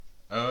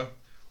Uh,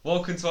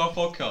 Welcome to our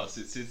podcast.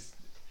 It's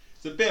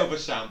a bit of a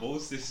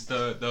shambles. This is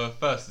the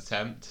first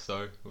attempt,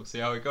 so we'll see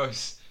how it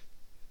goes.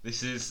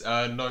 This is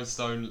No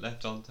Stone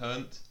Left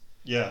Unturned.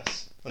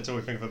 Yes, until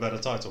we think of a better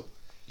title.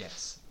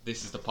 Yes,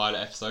 this is the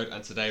pilot episode,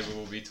 and today we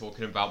will be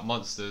talking about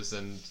monsters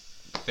and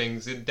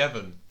things in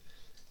Devon.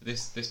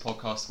 This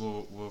podcast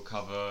will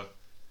cover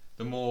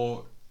the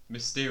more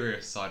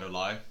mysterious side of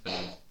life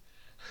and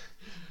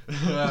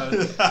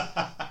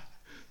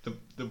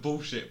the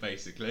bullshit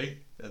basically,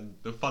 and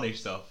the funny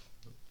stuff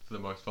for the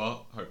most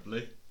part,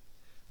 hopefully,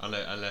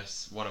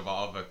 unless one of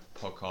our other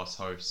podcast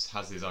hosts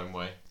has his own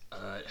way.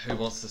 Who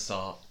wants to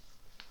start?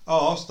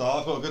 Oh, I'll start.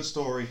 I've got a good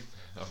story.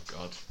 Oh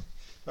God.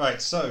 Right,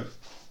 so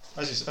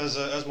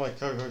as my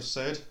co-host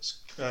said,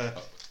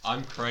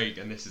 I'm Craig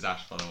and this is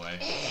Ash, by the way.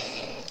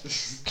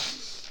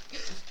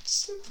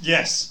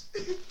 Yes.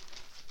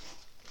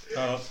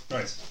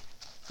 Right.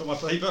 Got my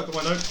paper, got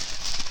my note,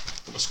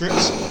 got my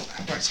scripts.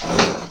 Right.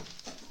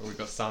 Oh, we've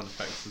got sound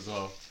effects as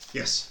well.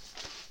 Yes.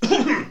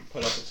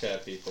 Put up a chair,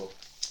 people.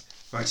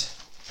 Right.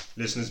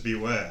 Listeners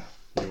beware.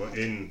 You are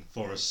in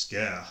for a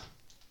scare.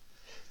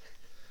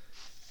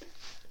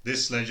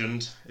 This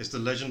legend is the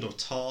legend of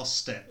Tar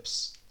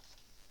Steps.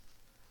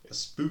 A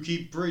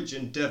spooky bridge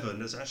in Devon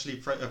that's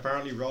actually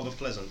apparently rather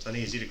pleasant and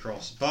easy to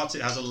cross, but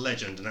it has a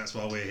legend, and that's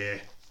why we're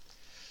here.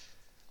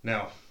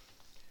 Now,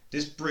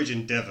 this bridge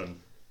in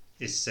Devon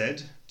is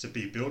said to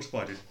be built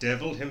by the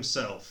devil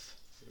himself.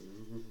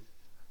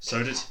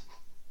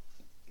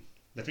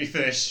 Let me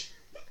finish.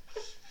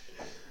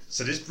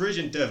 So this bridge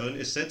in Devon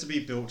is said to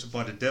be built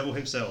by the devil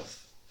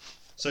himself,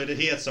 so that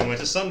he had somewhere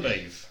to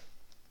sunbathe.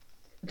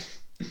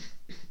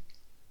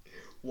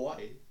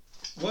 Why?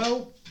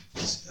 Well,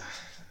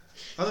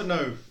 I don't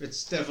know.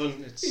 It's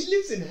Devon. He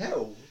lives in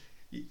hell.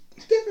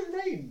 Devon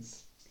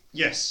rains.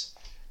 Yes.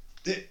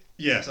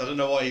 Yes, I don't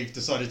know why he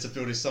decided to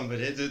build his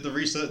sunbathe here. The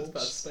research... What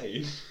about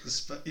Spain?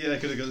 Yeah,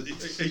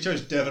 because he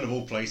chose Devon of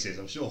all places.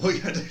 I'm sure he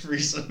had a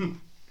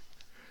reason.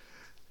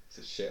 It's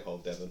a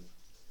shithole, Devon.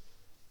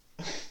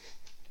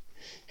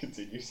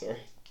 Continue, sorry.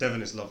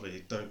 Devon is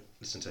lovely. Don't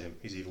listen to him.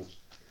 He's evil.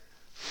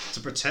 To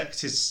protect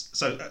his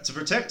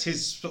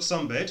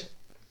sunbed.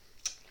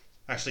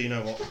 Actually, you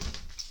know what?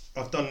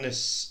 I've done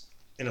this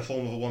in a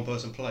form of a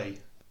one-person play.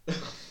 I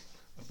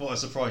thought I'd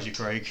surprise you,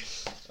 Craig.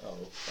 Oh,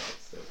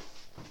 that's it.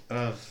 And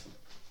I've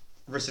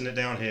written it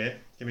down here.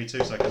 Give me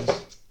 2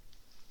 seconds.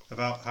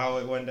 About how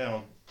it went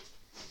down.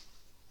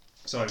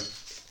 So.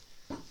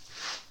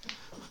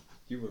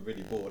 You were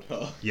really bored,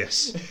 huh?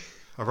 Yes.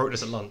 I wrote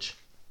this at lunch.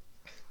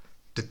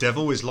 The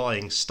devil is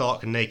lying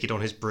stark naked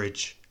on his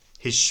bridge,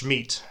 his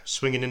schmeat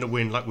swinging in the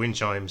wind like wind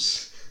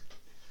chimes.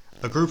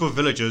 A group of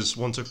villagers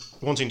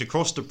wanting to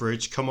cross the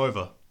bridge come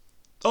over.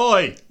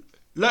 Oi!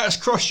 Let us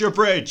cross your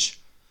bridge!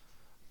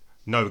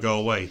 No, go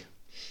away.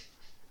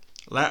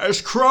 Let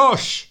us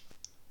cross!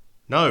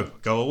 No,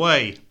 go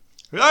away.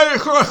 Let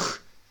us cross!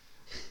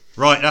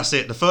 Right, that's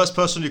it. The first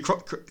person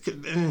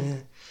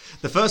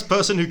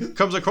who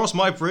comes across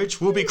my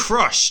bridge will be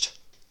crushed.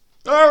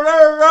 Oh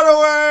no, run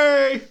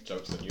away!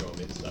 Joke's on you, I'm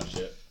into that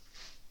shit.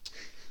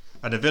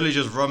 And the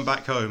villagers run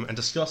back home and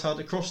discuss how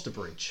to cross the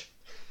bridge.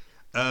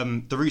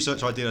 The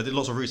research I did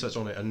lots of research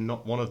on it, and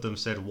not one of them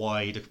said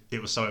why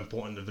it was so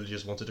important the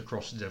villagers wanted to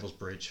cross the Devil's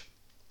Bridge.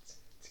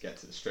 To get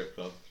to the strip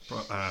club.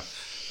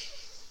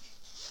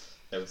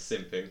 They were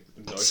simping.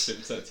 No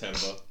simp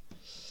September.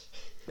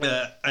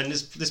 And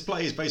this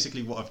play is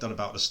basically what I've done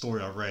about the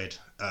story I read,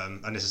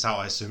 and this is how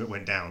I assume it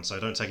went down, so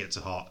don't take it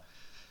to heart.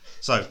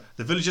 So,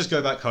 the villagers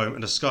go back home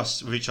and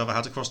discuss with each other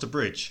how to cross the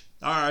bridge.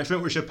 I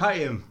think we should pay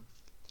him.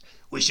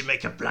 We should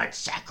make a blood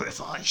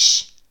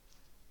sacrifice.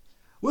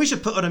 We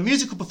should put on a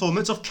musical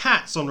performance of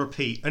Cats on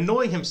repeat,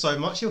 annoying him so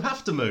much he'll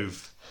have to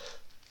move.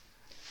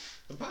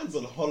 The man's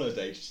on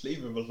holiday, just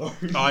leave him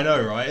alone. I know,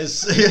 right? He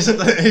hasn't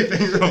done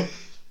anything wrong.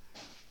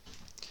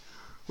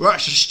 Well,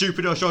 that's the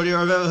stupidest idea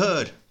I've ever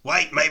heard.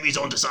 Wait, maybe he's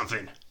onto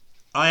something.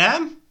 I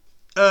am?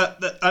 Yeah,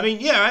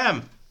 I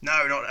am.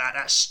 No, not that.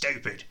 That's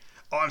stupid.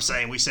 I'm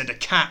saying we send a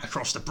cat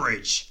across the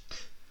bridge.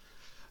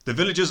 The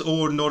villagers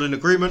all nod in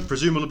agreement,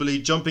 presumably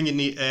jumping in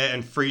the air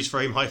and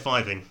freeze-frame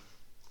high-fiving.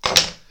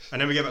 And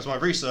then we get back to my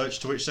research,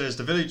 to which says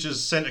the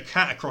villagers sent a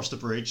cat across the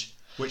bridge,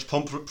 which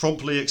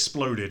promptly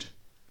exploded.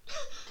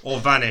 Or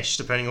vanished,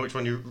 depending on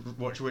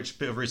which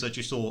bit of research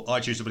you saw. I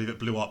choose to believe it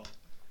blew up.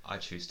 I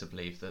choose to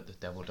believe that the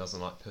devil doesn't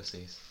like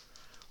pussies.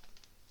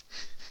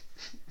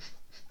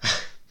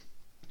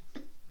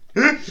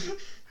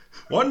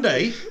 One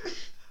day,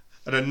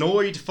 an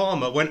annoyed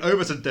farmer went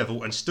over to the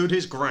devil and stood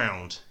his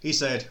ground. He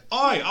said,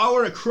 I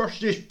want to cross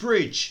this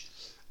bridge.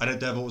 And the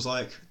devil was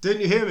like,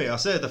 didn't you hear me? I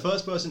said the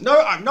first person,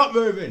 no, I'm not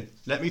moving.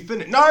 Let me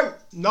finish. No,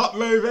 not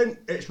moving.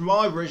 It's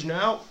my bridge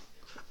now.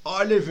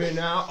 I live here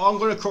now. I'm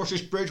going to cross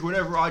this bridge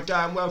whenever I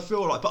damn well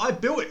feel like. But I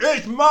built it.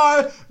 It's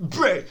my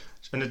bridge.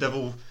 And the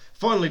devil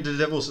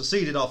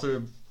succeeded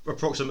after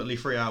approximately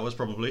 3 hours,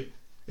 probably.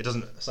 It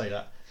doesn't say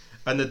that.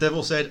 And the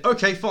devil said,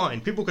 okay,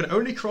 fine. People can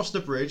only cross the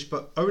bridge,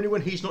 but only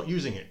when he's not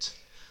using it.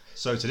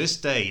 So to this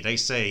day, they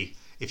say,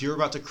 if you're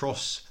about to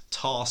cross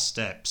tar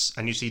steps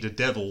and you see the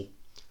devil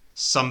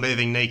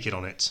sunbathing naked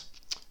on it,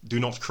 do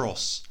not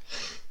cross,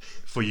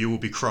 for you will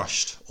be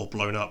crushed or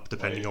blown up,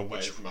 depending on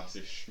which. By his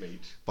massive schmeat.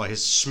 By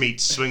his schmeat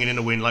swinging in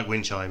the wind like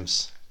wind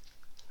chimes.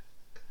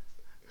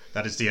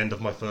 That is the end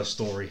of my first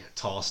story,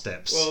 tar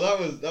steps. Well,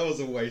 that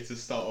was a way to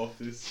start off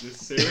this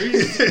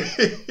series.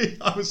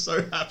 I was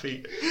so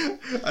happy,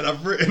 and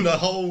I've written the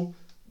whole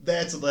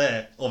there to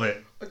there of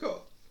it. I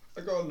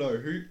gotta know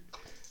who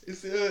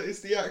is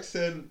the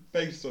accent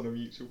based on a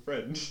mutual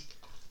friend.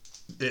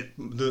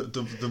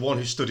 The one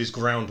who stood his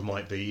ground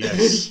might be,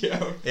 yes.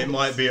 Yeah, it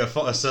might be a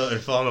certain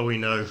farmer we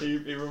know. He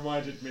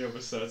reminded me of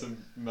a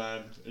certain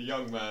man, a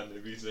young man,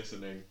 if he's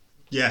listening.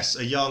 Yes,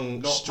 a young,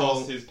 not strong.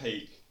 Past his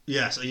peak.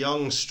 Yes, a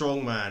young,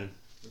 strong man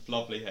with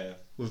lovely hair.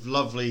 With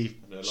lovely,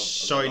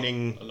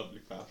 shining. A lovely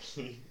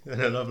family.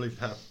 And a lovely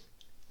family.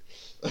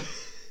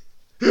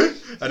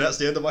 And that's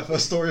the end of my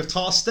first story of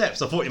tar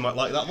steps. I thought you might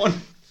like that one.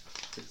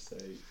 Do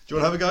you want to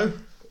have a go?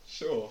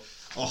 Sure.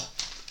 Oh.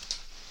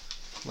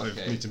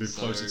 Okay, I need to move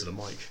closer to the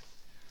mic.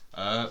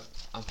 I'm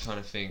trying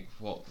to think,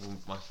 what will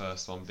my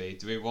first one be?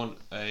 Do we want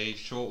a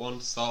short one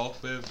to start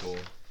off with, or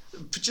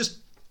just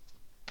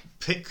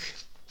pick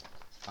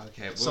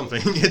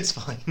something? It's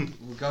fine.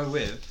 We'll go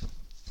with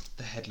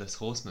the Headless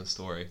Horseman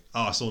story.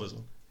 Oh, I saw this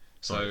one.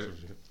 So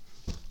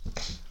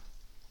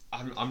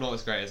I'm not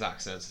as great as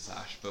accents as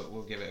Ash, but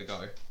we'll give it a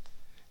go.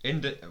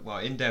 In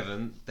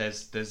Devon,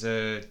 there's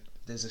a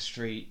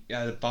street,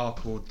 a bar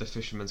called the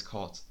Fisherman's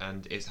Cot,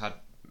 and it's had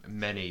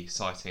many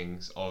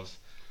sightings of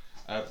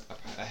a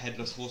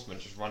headless horseman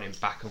just running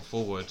back and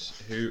forward,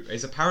 who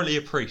is apparently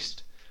a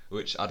priest,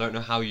 which I don't know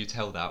how you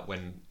tell that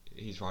when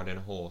he's riding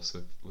a horse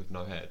with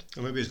no head.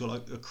 Or maybe he's got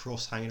like a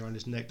cross hanging around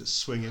his neck that's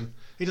swinging.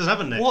 He doesn't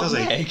have a neck, what does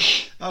he? Neck?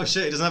 Oh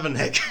shit, he doesn't have a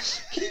neck.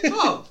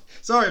 Oh,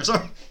 I'm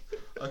sorry.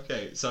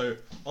 Okay, so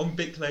on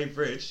Bickley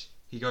Bridge,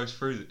 he goes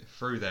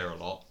through there a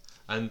lot,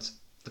 and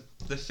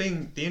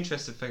the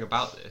interesting thing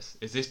about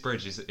this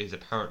bridge is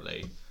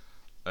apparently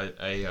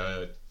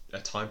a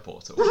time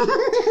portal.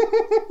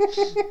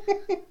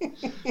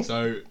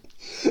 So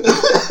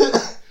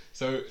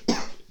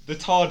the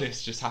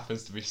TARDIS just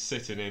happens to be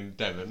sitting in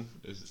Devon,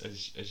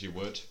 as you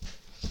would,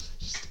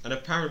 and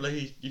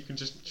apparently you can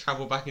just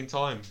travel back in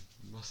time.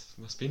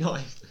 Must be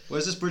nice.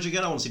 Where's this bridge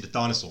again? I want to see the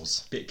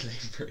dinosaurs. Bickley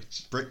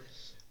Bridge.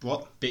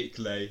 What?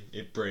 Bickley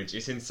Bridge.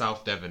 It's in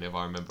South Devon, if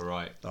I remember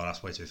right. Oh,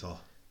 that's way too far.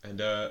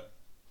 And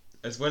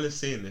as well as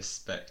seeing this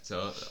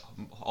spectre,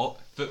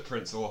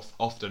 footprints are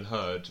often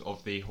heard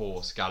of the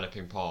horse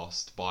galloping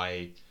past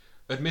by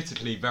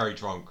admittedly very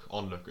drunk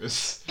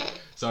onlookers.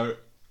 So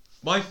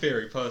my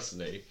theory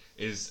personally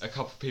is a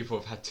couple of people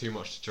have had too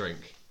much to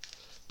drink,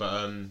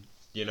 but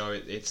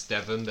it's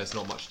Devon, there's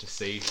not much to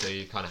see, so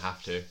you kind of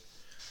have to.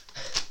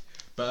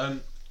 But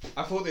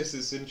I thought this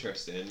was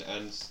interesting,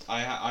 and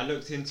I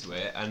looked into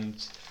it,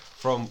 and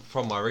from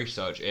my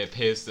research it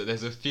appears that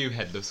there's a few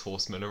headless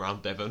horsemen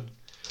around Devon.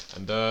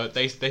 And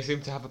they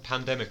seem to have a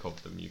pandemic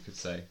of them, you could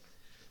say.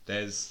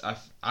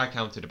 I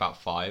counted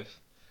about 5.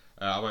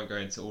 I won't go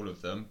into all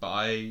of them,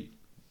 but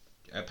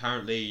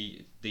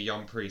apparently the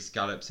young priest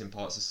gallops in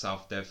parts of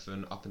South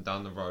Devon up and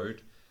down the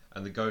road,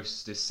 and the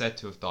ghost is said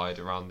to have died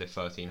around the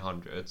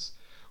 1300s,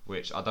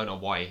 which I don't know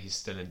why he's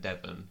still in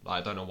Devon.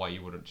 Like, I don't know why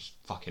you wouldn't just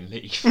fucking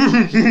leave.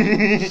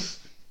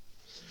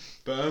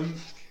 But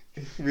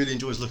really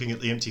enjoys looking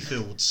at the empty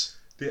fields.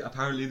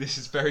 Apparently this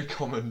is very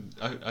common,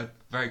 a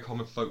very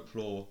common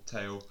folklore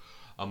tale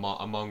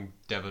among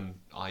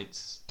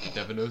Devonites,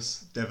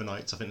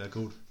 Devonites, I think they're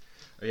called.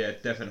 Oh, yeah,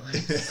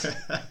 Devonites.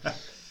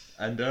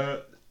 And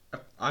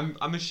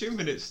I'm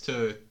assuming it's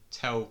to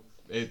tell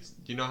it.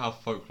 You know how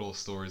folklore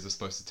stories are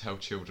supposed to tell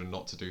children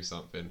not to do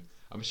something.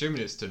 I'm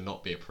assuming it's to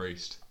not be a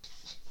priest.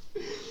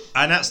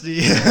 And that's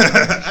the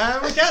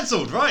we're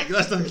cancelled, right?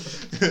 That's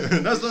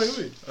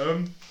the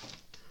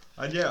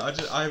And yeah,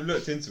 I've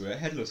looked into it.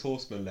 Headless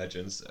horseman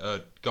legends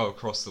go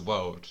across the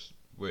world,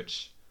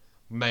 which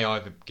may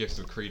either give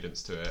some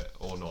credence to it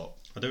or not.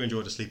 I do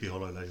enjoy the Sleepy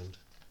Hollow legend.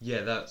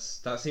 Yeah, that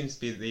seems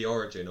to be the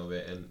origin of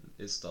it, and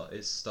it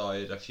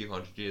started a few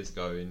hundred years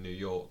ago in New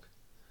York,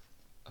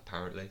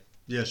 apparently.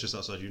 Yeah, it's just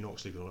outside New York,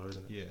 Sleepy Hollow,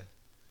 isn't it? Yeah,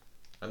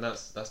 and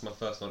that's my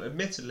first one.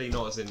 Admittedly,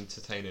 not as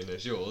entertaining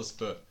as yours,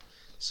 but.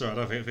 Sorry, I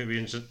don't think it'd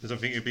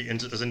be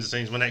as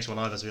entertaining as my next one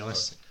either, to be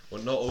honest. Okay.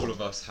 Well, not all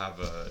of us have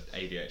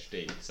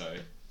ADHD, so.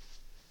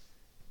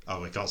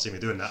 Oh, you can't see me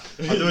doing that.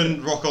 I'm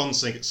doing rock on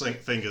sync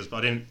fingers,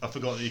 but I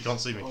forgot that you can't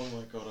see me. Oh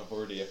my god, I've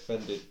already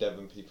offended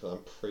Devon people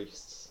and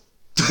priests.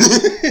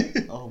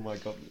 Oh my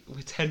god,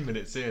 we're 10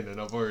 minutes in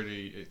and I've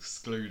already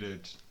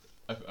excluded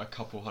a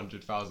couple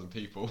 100,000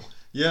 people.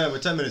 Yeah, we're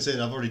 10 minutes in.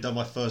 I've already done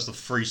my first of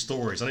 3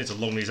 stories. I need to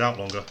long these out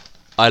longer.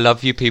 I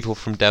love you people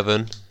from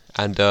Devon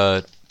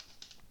and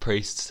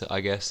priests,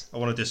 I guess. I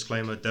want a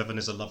disclaimer. Devon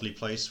is a lovely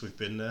place. We've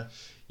been there.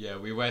 Yeah,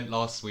 we went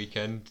last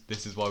weekend.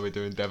 This is why we're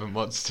doing Devon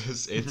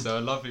Monsters. It's a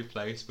lovely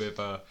place with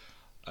a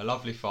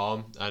lovely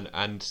farm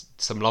and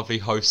some lovely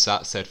hosts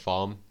at said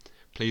farm.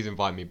 Please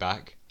invite me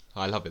back.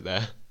 I love it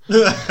there.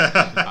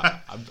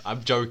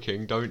 I'm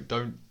joking.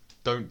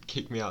 Don't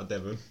kick me out of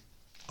Devon.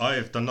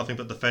 I've done nothing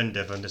but defend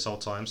Devon this whole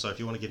time, so if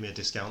you want to give me a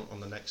discount on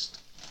the next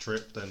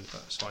trip, then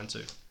that's fine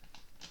too.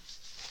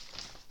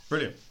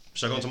 Brilliant.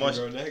 Shall I go on to my...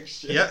 Go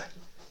next? Yeah.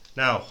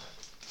 Now,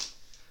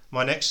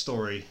 my next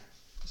story,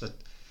 so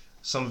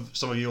some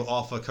of you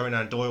Arthur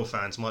Conan Doyle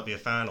fans might be a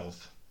fan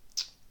of,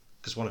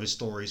 because one of his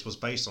stories was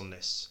based on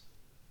this.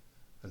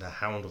 And the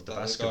Hound of the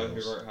Baskervilles. The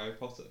guy who wrote Harry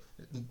Potter.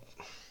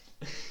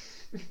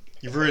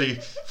 You've really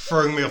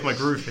thrown me off my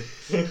groove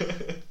here.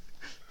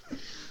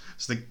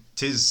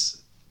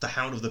 Tis the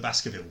Hound of the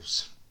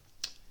Baskervilles.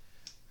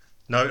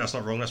 No, that's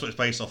not wrong. That's what it's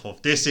based off of.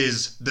 This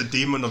is the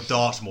Demon of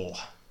Dartmoor.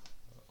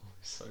 Oh,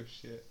 so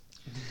shit.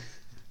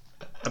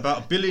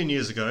 About 1 billion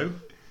years ago,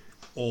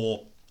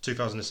 or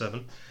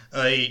 2007,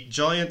 a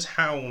giant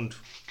hound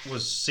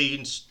was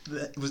seen.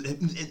 Let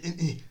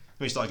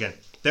me start again.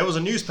 There was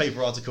a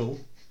newspaper article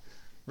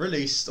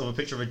released of a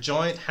picture of a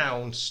giant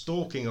hound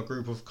stalking a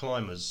group of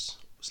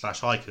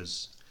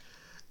climbers/hikers.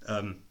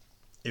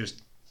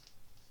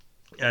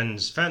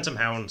 And phantom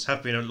hounds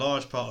have been a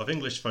large part of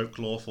English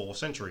folklore for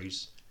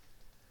centuries.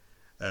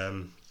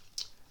 I've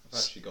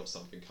actually got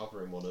something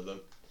covering one of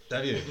them.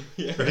 Have you?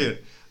 Yeah. Brilliant.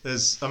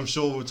 I'm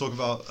sure we'll talk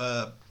about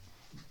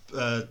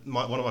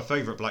one of my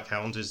favourite black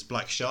hounds is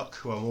Black Shuck,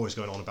 who I'm always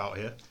going on about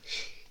here.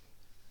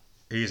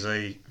 He's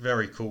a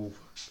very cool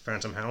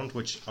phantom hound,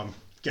 which I'm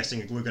guessing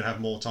we're going to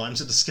have more time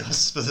to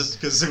discuss for this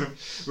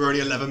because we're only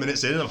 11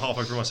 minutes in and I'm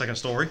halfway through my second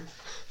story.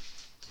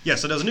 Yeah,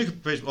 so there's a new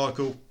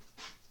article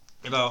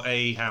about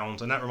a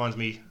hound, and that reminds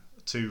me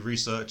to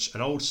research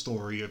an old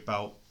story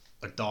about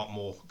a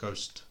Dartmoor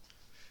ghost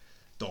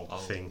dog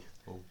thing.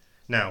 Oh.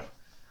 Now,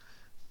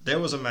 there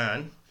was a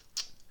man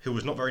who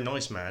was not a very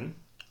nice man,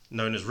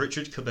 known as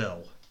Richard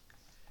Cabell.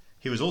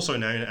 He was also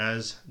known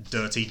as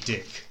Dirty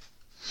Dick,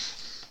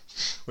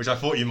 which I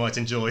thought you might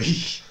enjoy.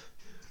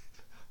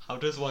 How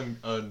does one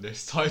earn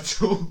this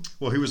title?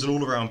 Well, he was an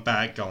all-around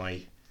bad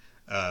guy.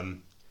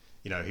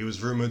 He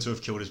was rumoured to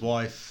have killed his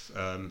wife.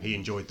 He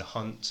enjoyed the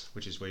hunt,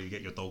 which is where you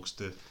get your dogs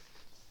to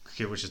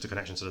kill, which is the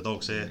connection to the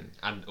dogs here.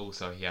 And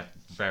also he had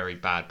very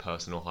bad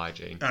personal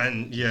hygiene.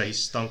 And yeah, he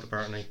stunk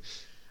apparently.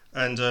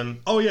 And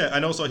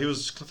and also he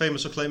was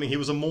famous for claiming he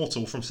was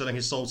immortal from selling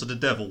his soul to the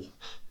devil.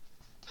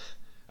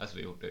 As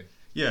we all do.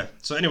 Yeah.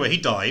 So anyway, he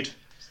died,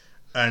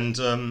 and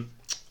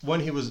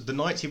the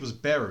night he was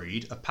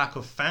buried, a pack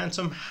of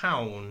phantom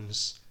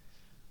hounds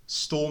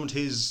stormed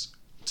his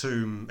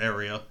tomb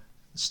area,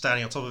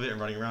 standing on top of it and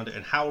running around it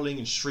and howling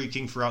and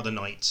shrieking throughout the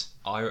night.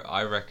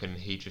 I reckon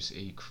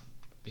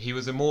he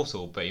was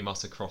immortal, but he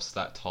must have crossed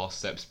that tar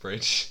steps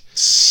bridge.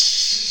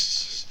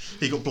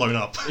 He got blown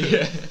up.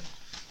 Yeah.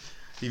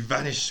 He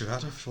vanished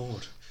without a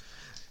thought.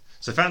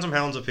 So phantom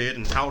hounds appeared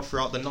and howled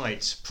throughout the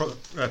night,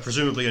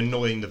 presumably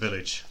annoying the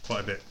village quite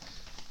a bit.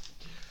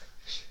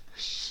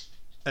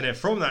 And then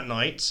from that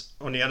night,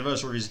 on the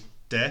anniversary of his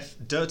death,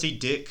 Dirty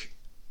Dick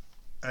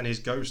and his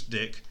ghost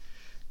Dick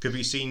could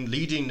be seen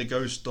leading the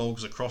ghost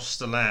dogs across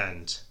the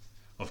land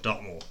of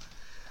Dartmoor.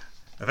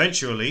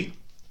 Eventually,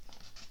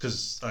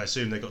 because I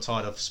assume they got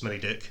tired of Smelly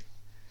Dick,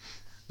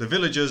 the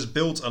villagers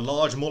built a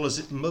large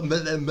mausoleum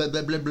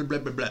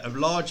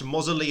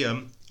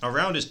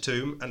around his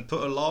tomb and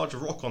put a large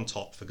rock on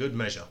top for good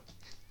measure.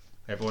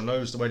 Everyone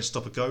knows the way to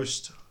stop a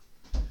ghost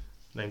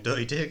named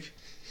Dirty Dick.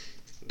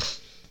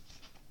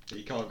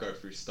 He can't go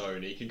through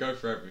stone. He can go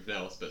through everything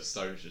else, but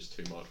stone's just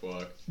too much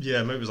work.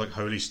 Yeah, maybe it was like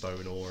holy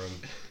stone or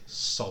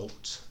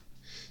salt.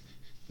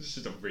 It's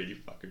just a really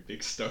fucking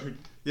big stone.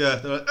 Yeah,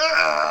 they're like,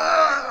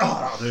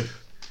 that'll do.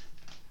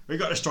 We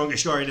got the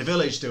strongest guy in the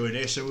village doing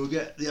this, so we'll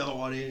get the other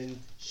one in.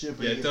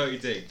 Yeah, Dirty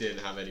Dick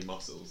didn't have any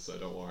muscles, so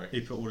don't worry.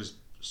 He put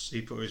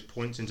his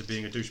points into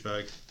being a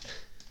douchebag.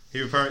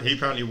 He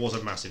apparently was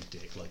a massive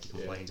dick. Like he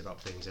complained about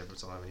things every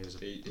time, and he was.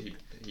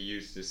 He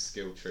used his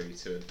skill tree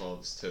to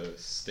advance to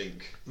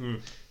stink.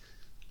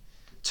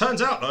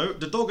 Turns out though,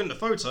 the dog in the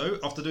photo,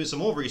 after doing some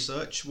more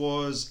research,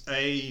 was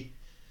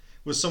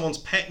someone's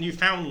pet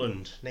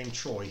Newfoundland named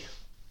Troy,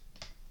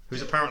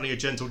 who's apparently a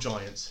gentle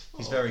giant.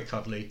 He's very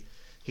cuddly.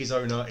 His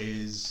owner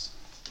is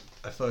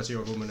a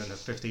 30-year-old woman and her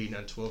 15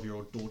 and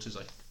 12-year-old daughters,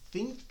 I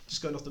think,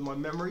 just going off my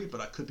memory,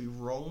 but I could be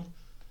wrong.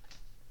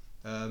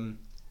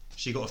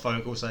 She got a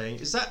phone call saying,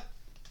 "Is that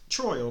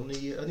Troy on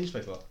the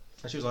newspaper?"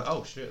 And she was like,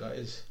 "Oh shit, that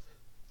is."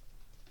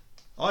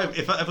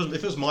 If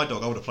it was my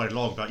dog, I would have played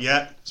along, but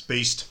yeah, it's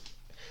Beast,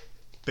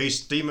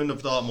 Demon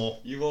of Dartmoor.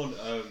 You want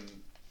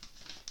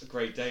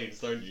Great Danes,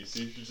 don't you?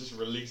 So you should just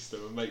release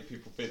them and make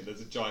people think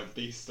there's a giant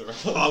beast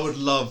around. I would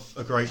love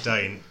a Great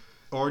Dane.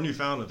 Or a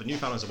Newfoundland, but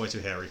Newfoundlands are way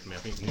too hairy for me. I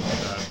think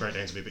Great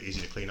Danes would be a bit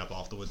easy to clean up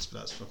afterwards,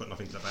 but I've got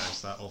nothing to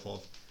bounce that off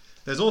of.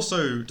 There's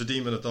also the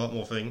Demon of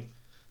Dartmoor thing.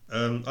 I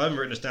haven't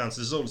written this down,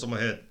 so this is all that's on my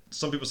head.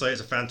 Some people say it's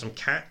a phantom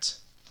cat.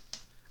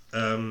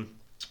 And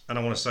I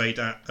want to say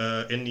that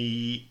in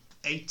the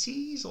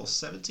 80s or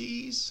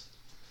 70s,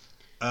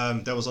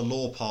 there was a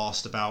law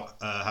passed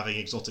about having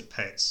exotic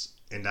pets,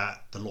 in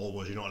that the law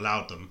was you're not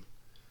allowed them,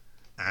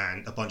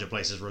 and a bunch of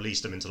places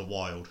released them into the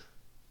wild.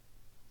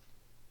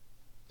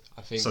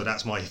 I think so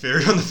that's my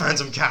theory on the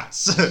phantom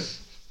cats.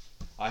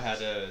 I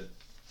had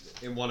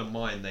in one of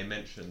mine they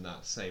mentioned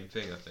that same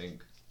thing, I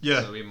think.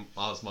 Yeah. So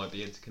ours might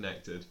be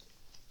interconnected.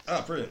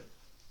 Ah, brilliant.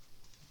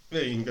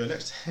 Yeah, you can go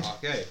next.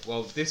 Okay,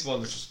 well this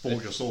one's... Just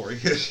spoiled your story.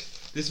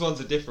 This one's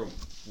a different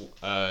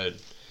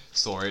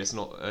story. It's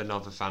not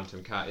another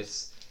phantom cat.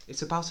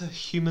 It's about a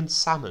human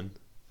salmon.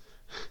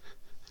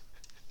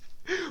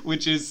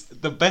 Which is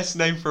the best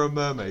name for a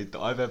mermaid that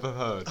I've ever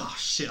heard. Oh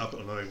shit, I've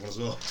got a mermaid one as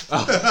well.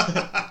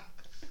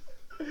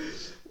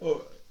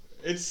 Well,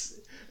 it's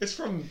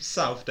from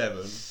South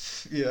Devon.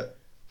 Yeah.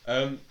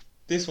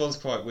 This one's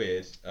quite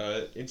weird.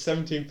 In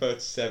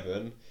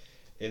 1737,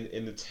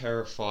 in the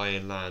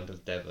terrifying land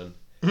of Devon,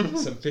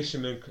 some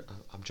fishermen...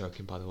 I'm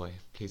joking, by the way.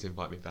 Please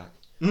invite me back.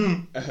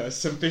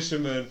 Some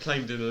fishermen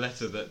claimed in a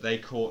letter that they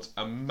caught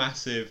a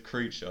massive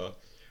creature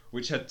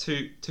which had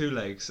two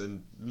legs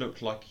and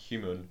looked like a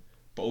human,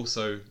 but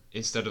also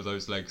instead of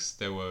those legs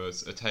there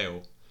was a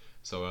tail.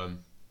 So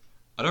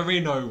I don't really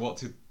know what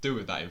to do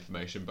with that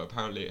information, but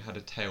apparently it had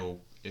a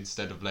tail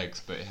instead of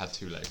legs, but it had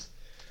two legs.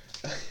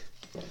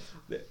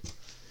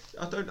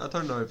 I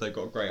don't know if they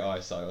got great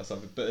eyesight or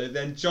something, but it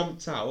then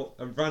jumped out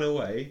and ran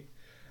away,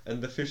 and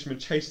the fishermen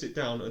chased it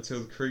down until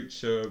the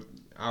creature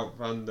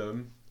outran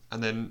them,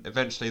 and then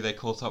eventually they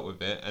caught up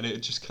with it, and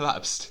it just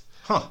collapsed.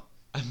 Huh.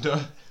 And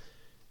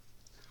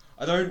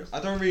I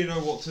don't really know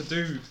what to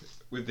do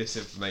with this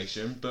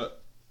information,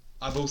 but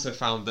I've also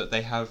found that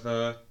they have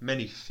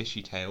many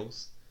fishy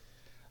tales,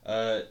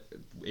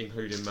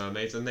 including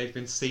mermaids, and they've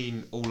been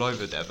seen all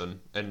over Devon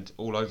and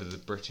all over the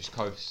British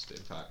coast,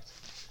 in fact.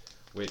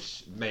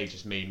 Which may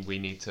just mean we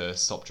need to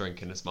stop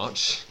drinking as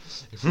much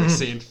if we're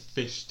seeing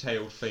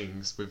fish-tailed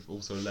things with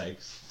also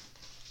legs.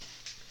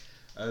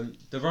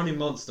 The running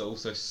monster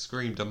also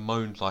screamed and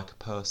moaned like a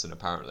person,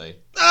 apparently.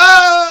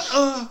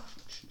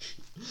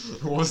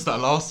 What was that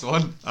last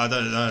one? I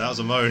don't know, that was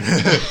a moan.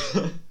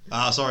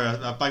 Sorry,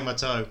 I banged my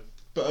toe.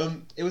 But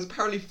it was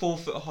apparently 4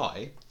 foot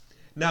high.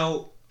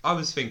 Now, I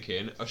was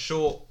thinking, a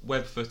short,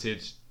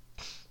 web-footed,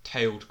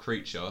 tailed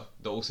creature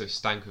that also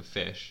stank of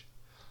fish.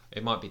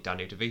 It might be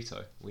Danny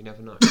DeVito. We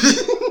never know.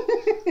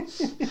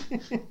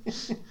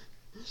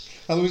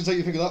 How long did it take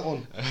you to think of that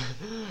one?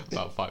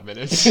 About 5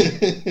 minutes.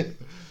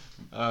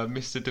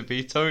 Mr.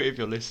 DeVito, if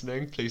you're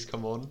listening, please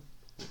come on.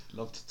 We'd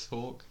love to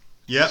talk.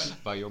 Yep.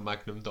 About your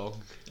Magnum dog.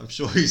 I'm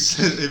sure he's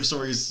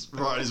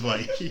right on his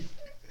way.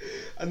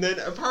 And then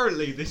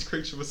apparently this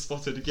creature was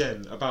spotted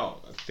again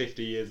about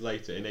 50 years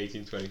later in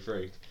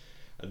 1823.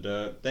 And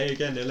they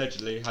again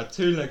allegedly had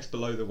 2 legs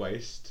below the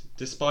waist,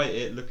 despite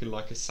it looking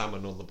like a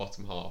salmon on the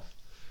bottom half.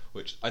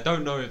 Which I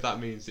don't know if that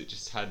means it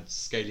just had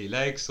scaly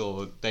legs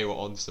or they were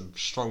on some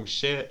strong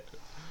shit.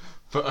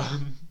 But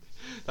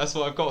that's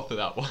what I've got for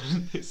that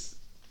one. It's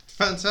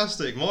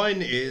fantastic.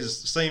 Mine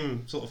is the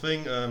same sort of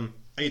thing.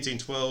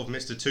 1812,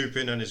 Mr.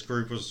 Tupin and his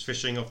group was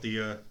fishing off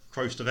the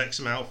coast of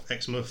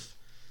Exmouth,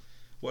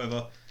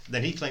 whatever.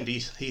 Then he claimed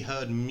he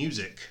heard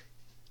music.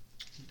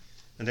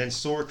 And then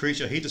saw a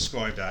creature he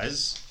described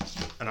as,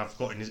 and I've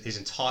got his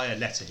entire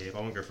letter here, but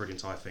I won't go through the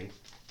entire thing.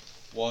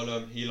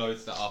 While he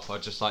loads that up,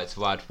 I'd just like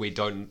to add we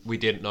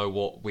didn't know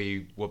what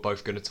we were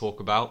both going to talk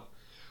about.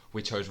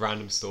 We chose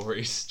random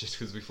stories just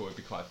because we thought it'd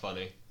be quite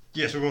funny.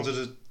 Yes, we wanted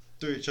to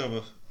do each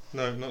other.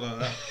 No, not like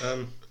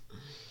that.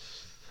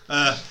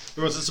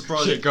 We wanted to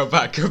surprise. Shit, go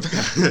back.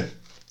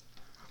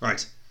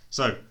 Right.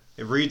 So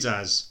it reads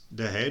as: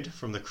 the head,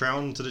 from the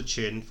crown to the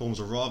chin, forms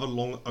a rather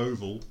long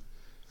oval,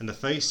 and the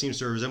face seems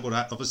to resemble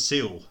that of a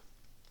seal.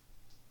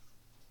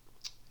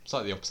 It's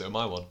like the opposite of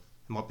my one.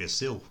 It might be a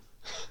seal.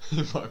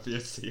 It might be a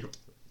seal.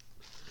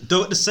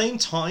 Though at the same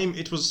time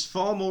it was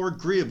far more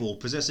agreeable,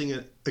 possessing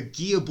an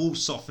agreeable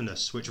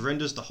softness, which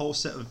renders the whole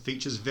set of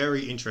features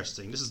very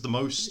interesting. This is the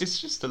most... It's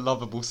just a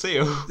lovable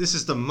seal. This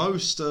is the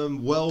most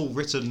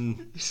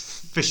well-written,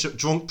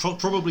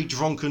 probably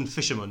drunken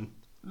fisherman.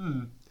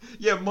 Mm.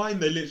 Yeah, mine,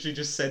 they literally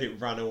just said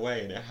it ran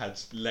away and it had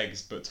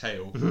legs but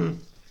tail.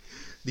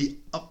 The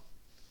up...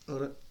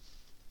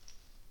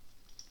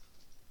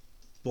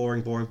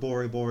 Boring.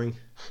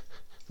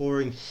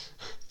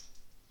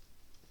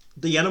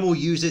 The animal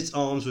used its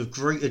arms with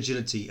great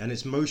agility, and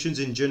its motions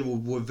in general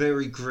were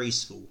very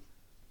graceful.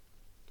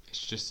 It's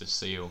just a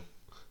seal.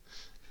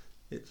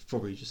 It's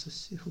probably just a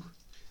seal.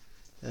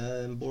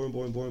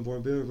 Boring.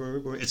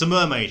 It's a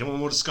mermaid. What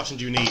more discussion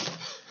do you need?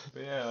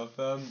 But yeah,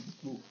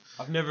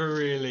 I've never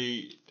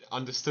really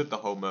understood the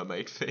whole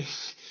mermaid thing.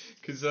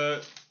 Because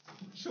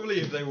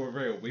surely if they were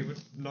real, we would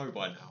know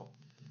by now.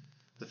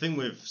 The thing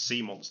with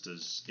sea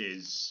monsters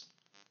is...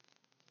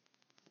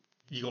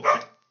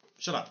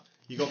 Shut up.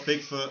 You got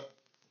Bigfoot,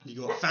 you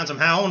got Phantom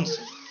Hound.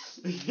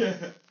 Yeah.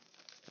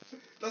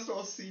 That's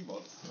not a sea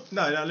monster.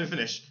 No, let me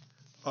finish.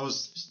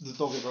 The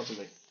dog interrupted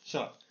me.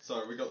 Shut up.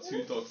 Sorry, we got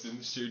 2 dogs in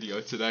the studio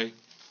today.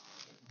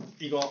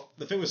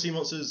 The thing with sea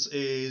monsters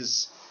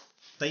is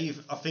I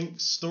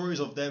think stories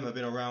of them have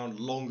been around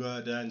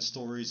longer than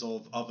stories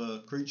of other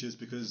creatures,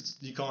 because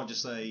you can't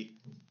just say,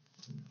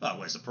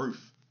 where's the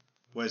proof?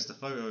 Where's the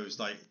photos?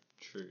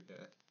 True,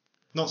 yeah.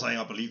 Not saying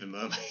I believe in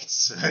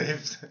mermaids.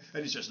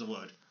 Any stretch of the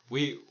word.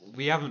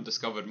 we haven't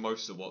discovered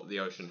most of what the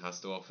ocean has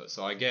to offer.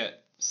 So I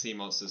get sea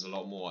monsters a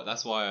lot more.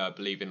 That's why I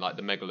believe in like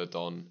the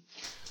megalodon,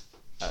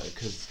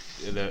 because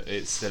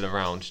it's still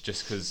around.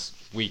 Just because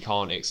we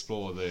can't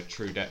explore the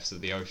true depths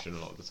of the ocean a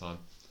lot of the time.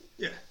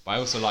 Yeah. But I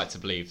also like to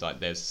believe like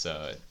there's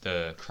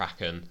the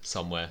kraken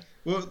somewhere.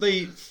 Well,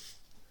 the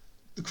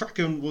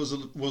kraken was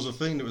a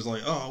thing that was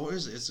like, oh, what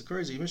is it? It's a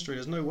crazy mystery.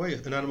 There's no way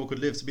an animal could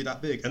live to be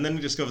that big. And then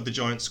we discovered the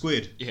giant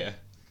squid. Yeah.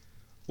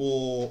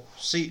 Or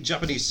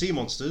Japanese sea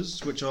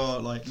monsters, which are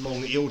like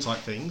long eel type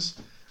things.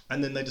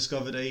 And then they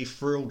discovered a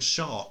frilled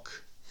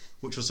shark,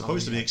 which was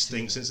supposed to be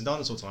extinct since the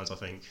dinosaur times, I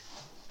think.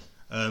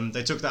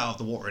 They took that out of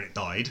the water and it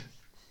died.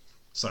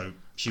 So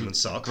humans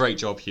suck. Great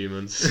job,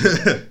 humans.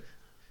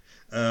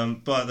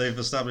 But they've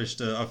established.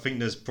 I think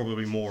there's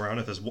probably more around.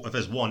 If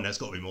there's one, there's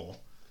got to be more.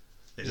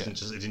 It didn't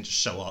just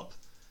show up.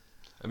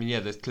 I mean,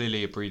 yeah, there's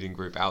clearly a breeding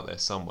group out there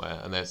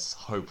somewhere, and there's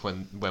hope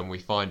when we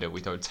find it,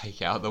 we don't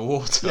take it out of the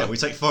water. Yeah, we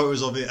take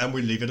photos of it and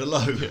we leave it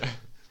alone. Yeah.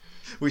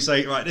 We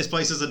say, right, this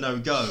place is a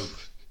no-go.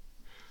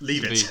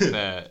 Leave it. To be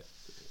fair,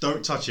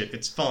 don't touch it.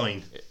 It's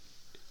fine.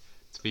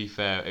 To be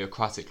fair,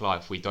 aquatic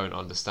life we don't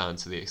understand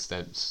to the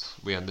extent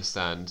we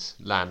understand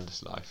land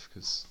life,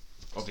 because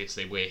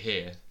obviously we're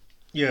here.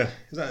 Yeah,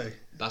 exactly.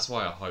 That's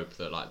why I hope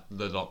that like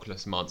the Loch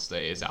Ness monster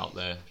is out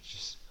there.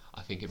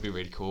 I think it'd be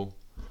really cool.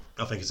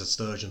 I think it's a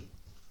sturgeon.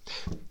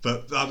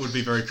 But that would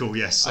be very cool,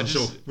 yes. I'm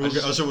sure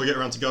we'll get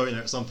around to going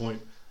there at some point.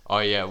 Oh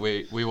yeah,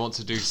 we want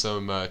to do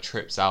some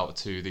trips out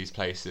to these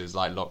places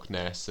like Loch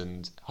Ness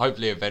and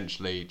hopefully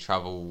eventually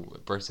travel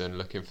Britain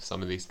looking for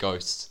some of these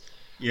ghosts.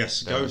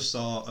 Yes, ghosts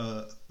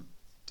are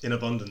in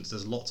abundance.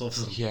 There's lots of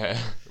them. Yeah,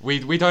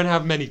 we don't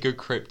have many good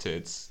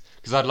cryptids.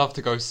 Because I'd love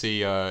to go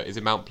see, is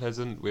it Mount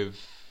Pleasant with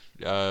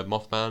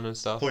Mothman and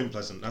stuff? Point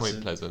Pleasant.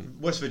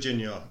 Pleasant. West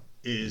Virginia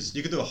is...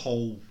 You could do a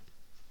whole...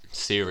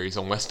 series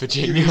on West You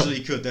Virginia. usually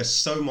could. There's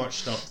so much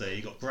stuff there.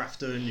 You got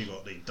Grafton, you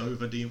got the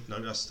Dover Demon...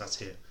 No, that's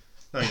here.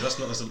 No, that's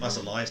not. That's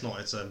a lie. It's not.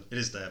 It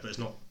is there, but it's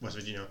not West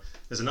Virginia.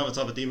 There's another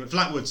type of demon.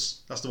 Flatwoods.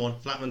 That's the one.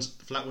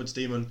 Flatwoods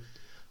demon.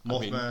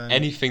 Mothman. I mean,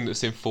 anything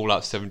that's in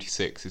Fallout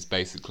 76 is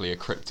basically a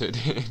cryptid.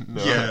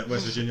 Yeah,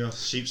 West Virginia.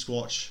 Sheep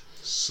Squatch.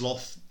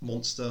 Sloth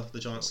monster. The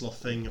giant sloth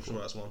thing. I'm sure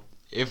that's one.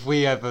 If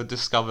we ever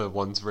discover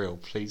one's real,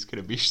 please could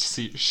it be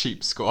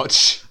sheep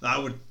squatch?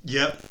 That would.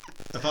 Yep.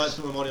 If I had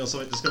to put my money on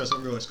something to discover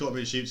something real, it's got to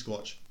be a sheep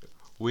squatch.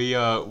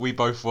 We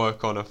both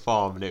work on a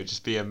farm, and it would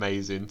just be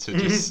amazing to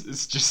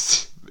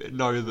just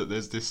know that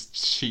there's this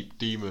sheep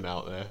demon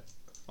out there.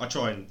 I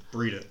try and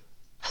breed it.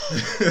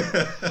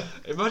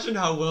 Imagine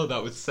how well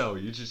that would sell.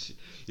 You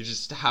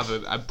just have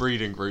a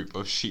breeding group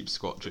of sheep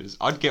squatches.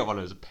 I'd get one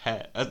as a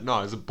pet.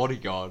 No, as a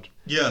bodyguard.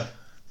 Yeah,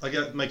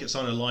 make it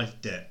sign a life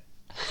debt.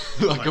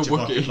 like a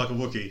Wookiee. Like a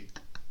Wookiee.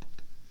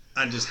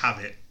 And just have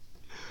it.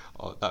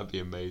 Oh, that'd be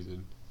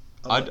amazing.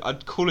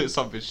 I'd call it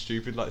something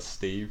stupid like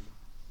Steve.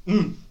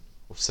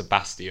 Or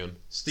Sebastian.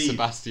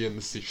 Sebastian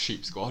the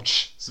sheep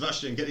squatch.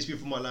 Sebastian, get these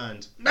people from my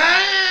land.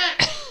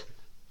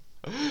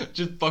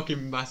 Just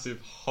fucking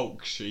massive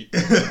Hulk sheep.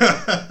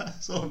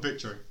 That's what I'm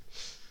picturing.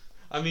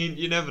 I mean,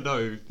 you never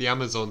know. The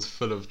Amazon's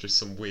full of just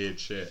some weird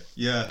shit.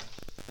 Yeah.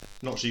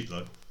 Not sheep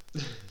though.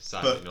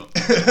 Sadly not.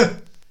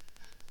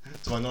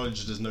 To my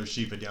knowledge, there's no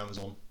sheep in the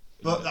Amazon.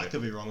 But that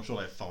could be wrong. I'm sure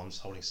they have farms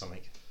holding something.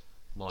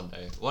 One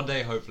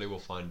day, hopefully we'll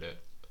find it.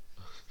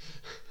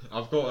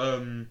 I've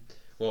got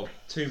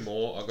two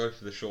more. I'll go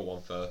for the short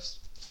one first.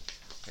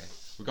 Okay,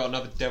 we've got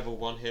another devil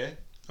one here.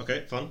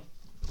 Okay, fun.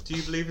 Do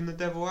you believe in the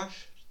devil,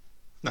 Ash?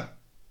 No.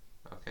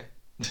 Okay,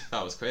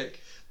 that was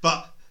quick.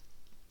 But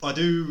I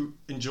do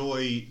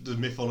enjoy the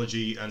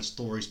mythology and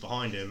stories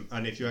behind him,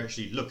 and if you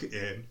actually look at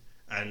him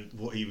and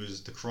what he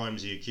was, the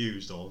crimes he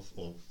accused of,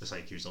 or let's say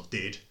accused of,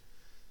 did,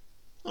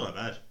 not that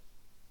bad.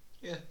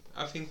 Yeah,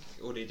 I think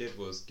all he did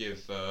was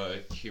give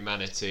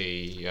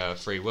humanity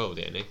free will,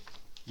 didn't he?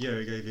 Yeah,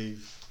 he gave you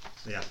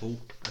the apple,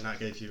 and that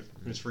gave you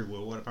his free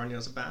will, and apparently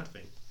that's a bad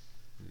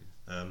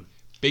thing.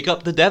 Big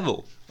up the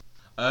devil.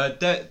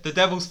 The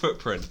Devil's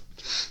Footprint.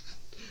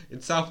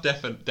 In South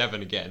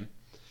Devon again,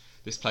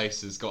 this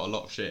place has got a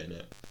lot of shit in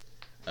it.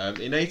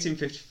 In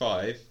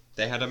 1855,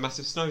 they had a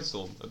massive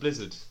snowstorm, a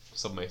blizzard,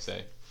 some may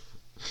say.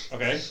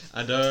 Okay.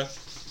 And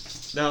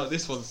now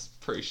this one's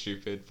pretty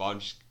stupid,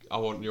 but I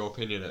want your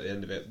opinion at the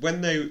end of it.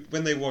 When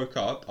they woke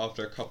up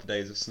after a couple of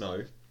days of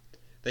snow,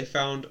 they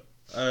found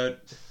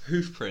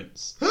hoof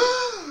prints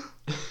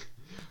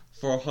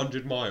for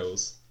 100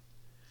 miles.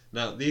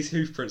 Now, these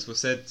hoof prints were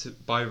said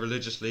by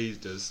religious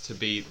leaders to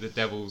be the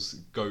devil's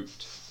goat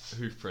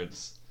hoof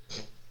prints.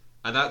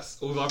 And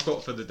that's all I've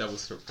got for the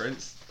devil's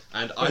footprints.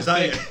 And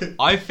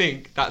I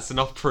think that's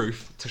enough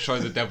proof to show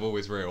the devil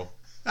is real.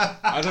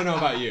 I don't know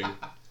about you.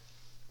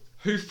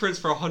 Hoof prints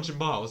for 100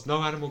 miles.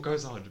 No animal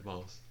goes 100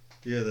 miles.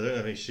 Yeah, they don't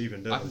have any sheep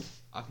in Devon.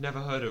 I've never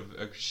heard of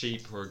a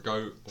sheep or a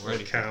goat or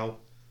anything. A cow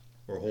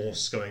or a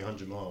horse going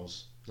 100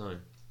 miles. No.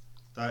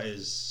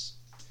 That's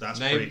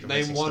pretty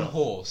convincing Name one stuff.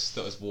 horse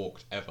that has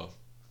walked ever.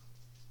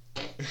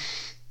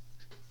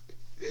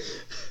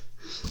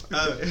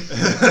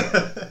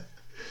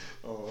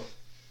 Oh.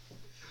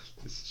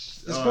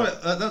 It's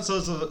quite. That's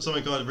also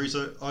something I'm going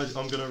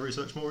to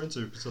research more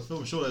into because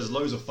I'm sure there's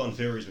loads of fun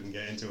theories we can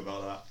get into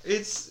about that.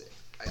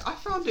 I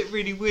found it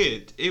really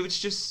weird. It was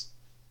just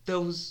there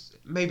was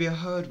maybe a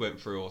herd went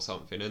through or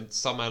something, and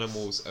some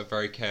animals are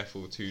very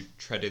careful to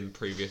tread in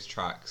previous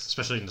tracks,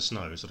 Especially in the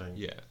snow, so don't.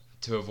 yeah,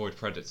 to avoid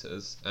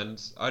predators.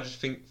 And I just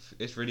think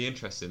it's really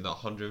interesting that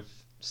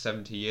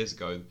 170 years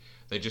ago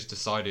they just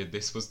decided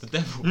this was the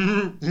devil.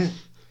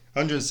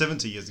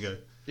 170 years ago.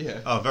 Yeah.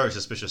 Oh, very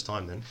suspicious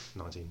time then.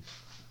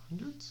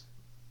 1900s?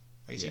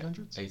 1800s? Yeah,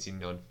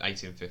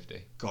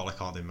 1850. God, I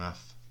can't do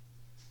math.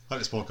 Hope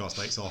this podcast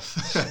takes off.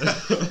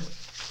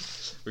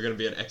 We're going to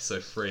be on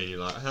episode 3 and you're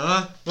like,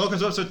 huh? Welcome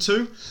to episode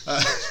 2.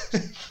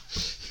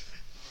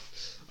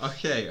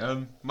 Okay,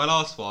 my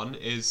last one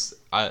is,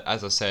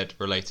 as I said,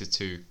 related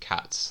to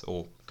cats,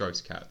 or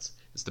ghost cats.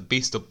 It's the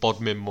Beast of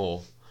Bodmin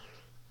Moor.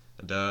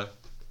 And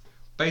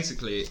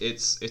basically,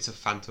 it's a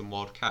phantom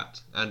wild cat.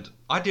 And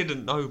I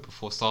didn't know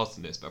before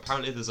starting this, but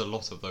apparently there's a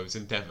lot of those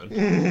in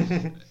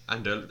Devon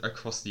and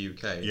across the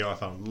UK. Yeah, I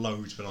found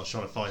loads when I was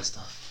trying to find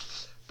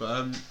stuff.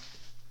 But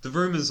the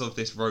rumours of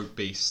this rogue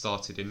beast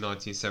started in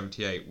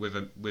 1978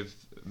 with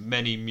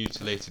many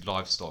mutilated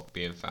livestock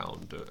being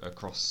found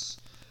across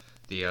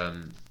the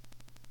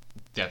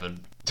Devon.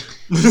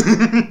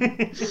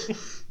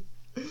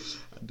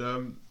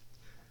 And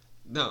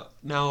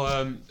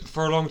now,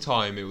 for a long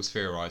time it was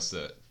theorised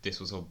that this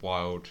was a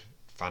wild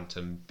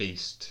phantom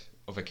beast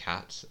of a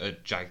cat, a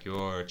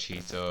jaguar, a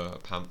cheetah, a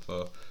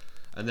panther,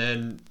 and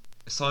then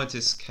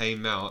scientists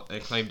came out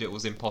and claimed it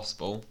was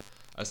impossible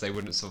as they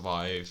wouldn't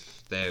survive.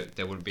 There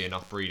wouldn't be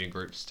enough breeding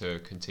groups to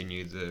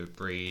continue the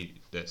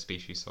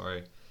species,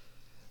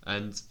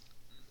 and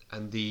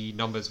the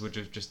numbers would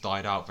have just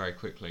died out very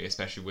quickly,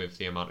 especially with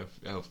the amount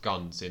of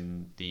guns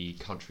in the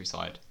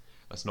countryside.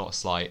 That's not a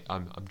slight.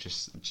 I'm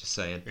just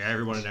saying. Yeah,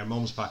 everyone and their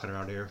mum's packing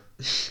around here.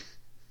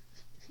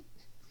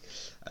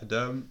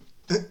 And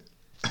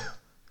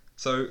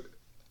so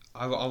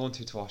I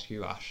wanted to ask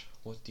you, Ash,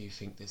 what do you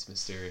think this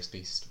mysterious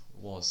beast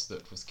was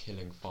that was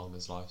killing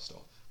farmers'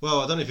 livestock? Well,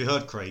 I don't know if you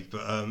heard, Craig, but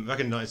back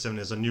in 1970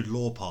 there's a new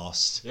law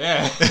passed.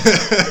 Yeah.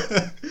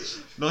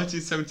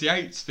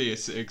 1978 to be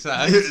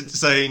exact.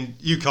 Saying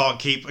you can't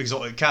keep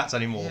exotic cats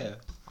anymore. Yeah.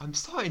 I'm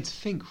starting to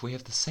think we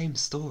have the same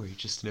story,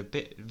 just in a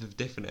bit of a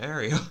different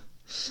area.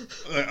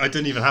 I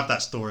didn't even have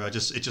that story. It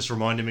just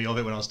reminded me of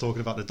it when I was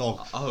talking about the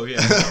dog. Oh yeah.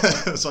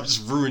 So I've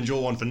just ruined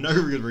your one for no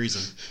good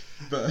reason.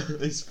 But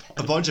it's fine.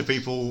 A bunch of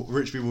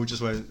rich people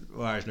just went,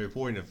 well, there's no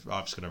point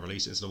I'm just going to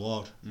release it into the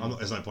wild.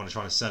 There's no point in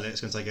trying to sell it.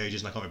 It's going to take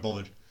ages and I can't be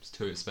bothered. It's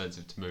too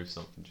expensive to move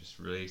something, just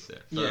release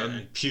it. But,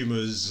 Yeah,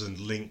 pumas and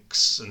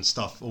lynx and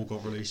stuff all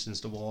got released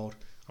into the wild.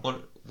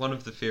 One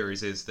of the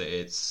theories is that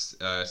it's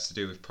to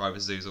do with private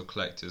zoos or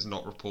collectors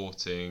not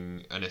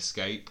reporting an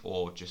escape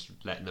or just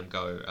letting them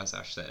go, as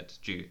Ash said,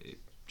 due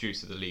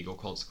to the legal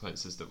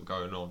consequences that were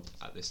going on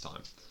at this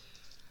time.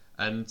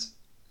 And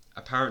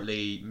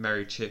apparently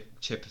Mary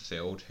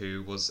Chipperfield,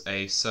 who was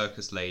a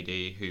circus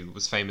lady who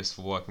was famous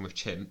for working with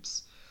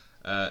chimps,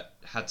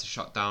 had to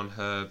shut down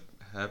her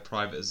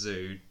private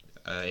zoo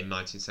in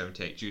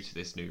 1978 due to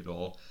this new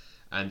law,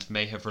 and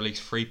may have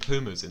released 3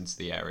 pumas into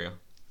the area.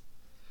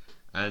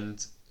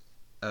 And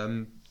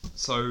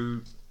so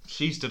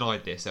she's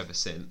denied this ever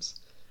since,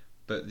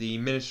 but the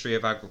Ministry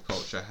of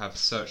Agriculture have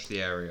searched the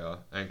area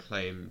and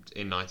claimed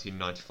in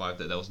 1995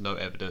 that there was no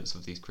evidence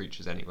of these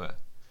creatures anywhere,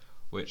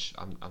 which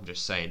I'm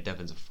just saying,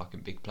 Devon's a fucking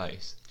big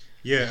place.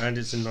 Yeah, and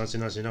it's in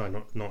 1999,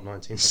 not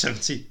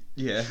 1970.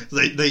 Yeah.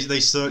 They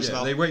searched Yeah,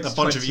 that they wait a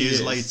bunch of 20 years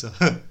years.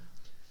 later.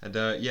 And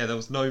yeah, there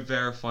was no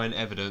verifying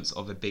evidence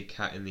of a big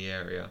cat in the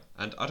area,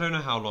 and I don't know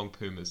how long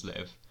pumas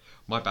live.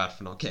 My bad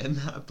for not getting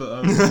that,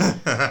 but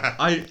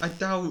I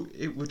doubt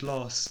it would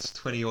last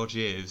 20 odd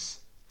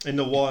years. In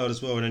the wild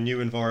as well, in a new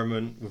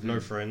environment with no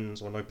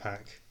friends or no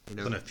pack. You I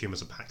know, don't know if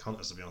pumas are pack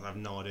hunters, to be honest. I have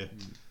no idea.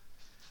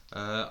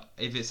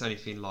 if it's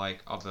anything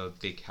like other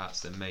big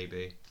cats, then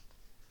maybe.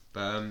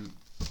 But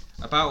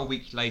about a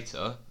week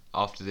later,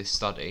 after this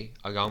study,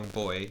 a young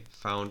boy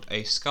found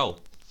a skull,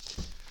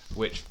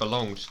 which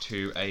belonged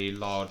to a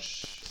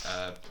large,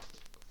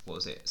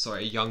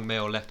 a young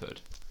male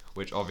leopard,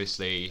 which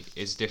obviously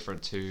is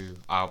different to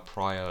our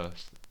prior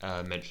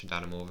mentioned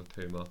animal of a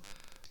puma.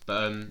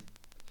 But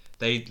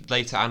they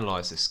later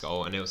analysed this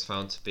skull, and it was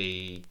found to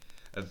be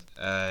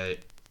a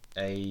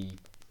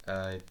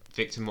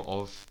victim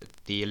of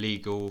the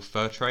illegal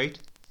fur trade.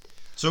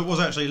 So it was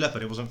actually a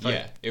leopard, it wasn't fake?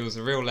 Yeah, it was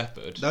a real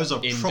leopard. Those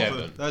are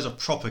Devon. Those are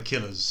proper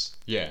killers.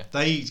 Yeah.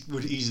 They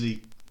would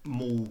easily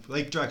maul.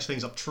 They drag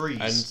things up trees.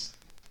 And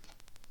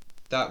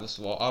that was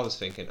what I was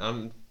thinking.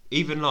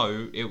 Even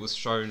though it was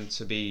shown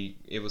to be,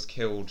 it was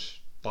killed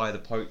by the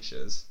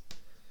poachers.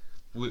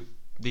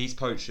 These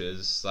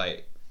poachers,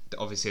 like,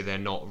 obviously they're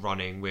not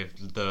running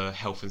with the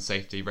health and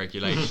safety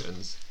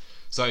regulations,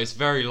 so it's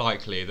very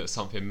likely that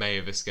something may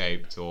have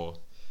escaped or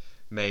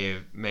may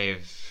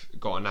have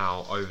gotten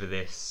out over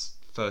this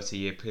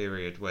 30-year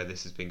period where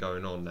this has been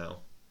going on now.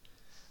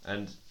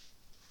 And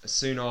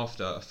soon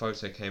after, a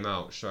photo came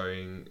out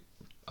showing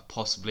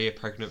possibly a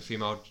pregnant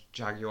female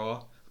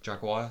jaguar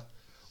jaguar,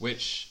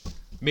 which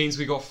means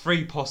we got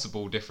 3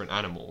 possible different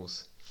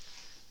animals,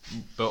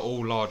 but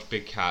all large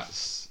big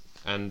cats.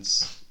 And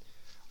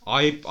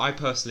I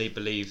personally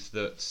believe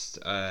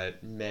that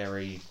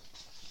Mary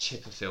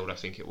Chipperfield, I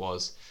think it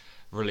was,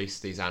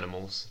 released these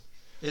animals.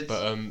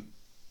 But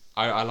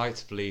I like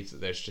to believe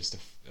that there's just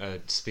a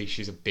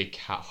species of big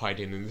cat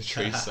hiding in the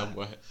trees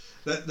somewhere.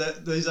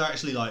 These are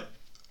actually, like,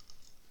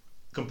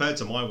 compared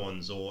to my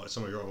ones or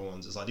some of your other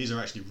ones, it's like these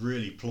are actually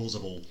really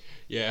plausible.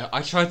 Yeah,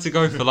 I tried to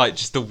go for like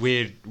just the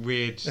weird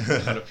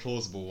kind of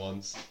plausible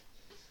ones.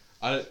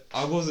 I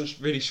wasn't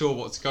really sure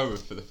what to go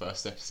with for the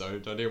first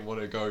episode. I didn't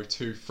want to go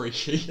too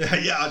freaky.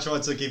 Yeah, I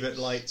tried to keep it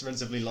light,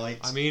 relatively light.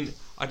 I mean,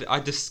 I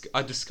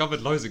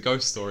discovered loads of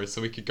ghost stories,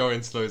 so we could go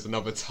into those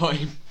another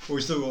time.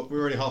 Well,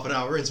 we're only half an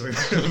hour in, so we're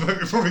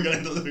probably going to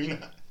end up doing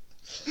that.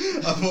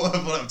 I thought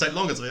it would take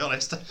longer, to be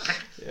honest.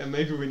 Yeah,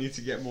 maybe we need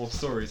to get more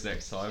stories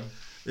next time.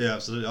 Yeah,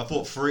 absolutely. I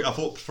thought three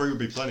would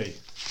be plenty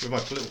with my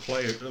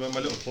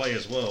little play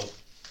as well.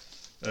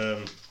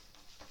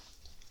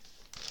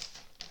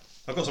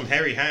 I've got some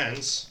hairy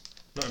hands.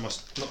 Not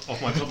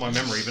off my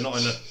memory, but not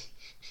in the.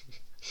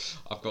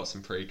 I've got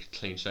some pretty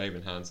clean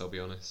shaven hands. I'll be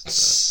honest.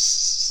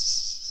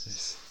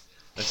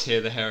 Let's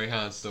hear the hairy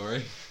hand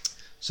story.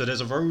 So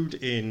there's a road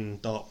in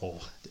Dartmoor,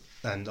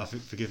 and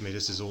forgive me,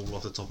 this is all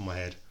off the top of my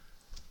head.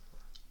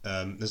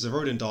 There's a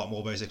road in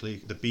Dartmoor, basically,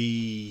 the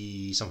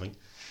B something,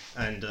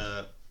 and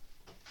the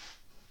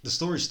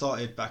story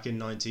started back in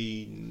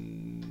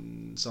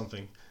 19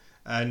 something,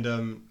 and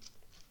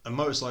a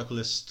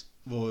motorcyclist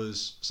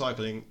was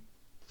cycling,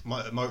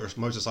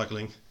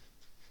 motorcycling.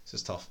 This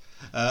is tough,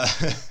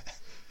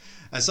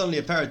 and suddenly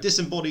a pair of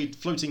disembodied,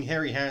 floating,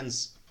 hairy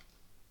hands.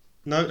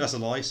 No, that's a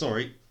lie.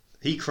 Sorry,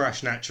 he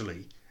crashed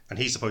naturally, and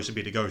he's supposed to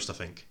be the ghost, I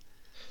think.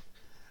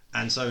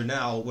 And so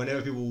now,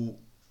 whenever people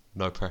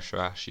no pressure,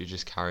 Ash, you're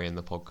just carrying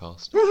the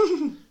podcast.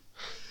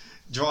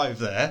 drive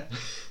there,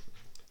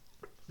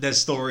 there's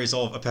stories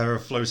of a pair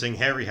of floating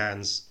hairy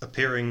hands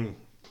appearing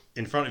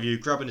in front of you,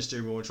 grabbing the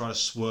steering wheel and trying to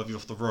swerve you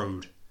off the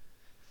road.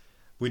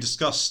 We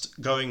discussed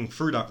going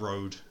through that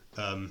road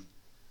on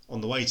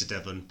the way to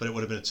Devon, but it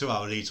would have been a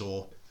 2-hour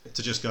detour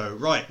to just go,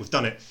 right, we've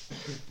done it.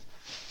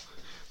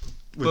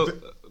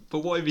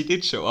 But what if he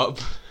did show up?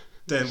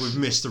 Then we've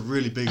missed a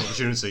really big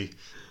opportunity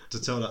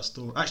to tell that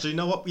story. Actually, you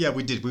know what? Yeah,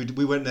 we did.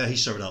 We went there, he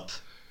showed up.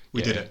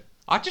 We did it.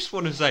 I just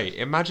want to say,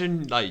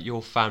 imagine like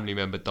your family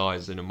member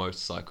dies in a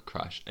motorcycle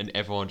crash and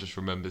everyone just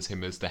remembers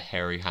him as the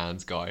hairy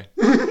hands guy.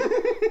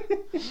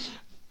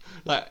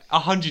 Like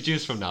 100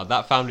 years from now,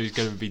 that family is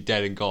going to be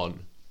dead and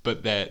gone,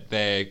 but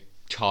their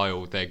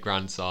child, their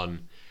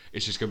grandson,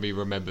 is just going to be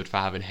remembered for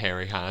having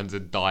hairy hands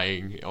and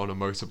dying on a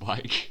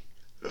motorbike.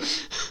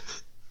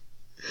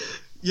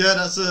 Yeah,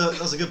 that's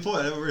a good point.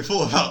 I never really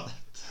thought about that.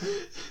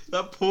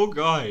 That poor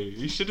guy.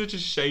 He should have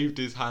just shaved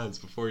his hands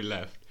before he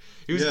left.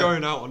 He was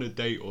going out on a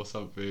date or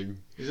something.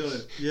 He's on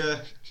it. Yeah.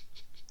 I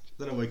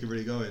don't know where he could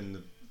really go in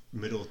the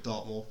middle of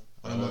Dartmoor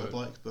on a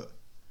motorbike, but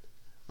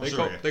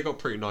they got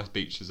pretty nice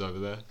beaches over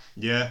there.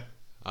 Yeah.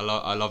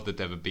 I love the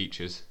Devon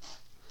beaches.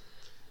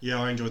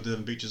 Yeah, I enjoyed the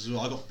Devon beaches as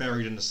well. I got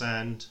buried in the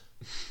sand.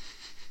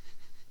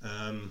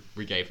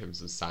 We gave him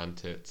some sand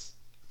tits.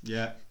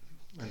 Yeah.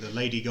 And the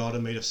lady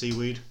garden made of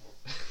seaweed.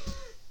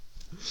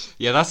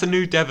 Yeah, that's a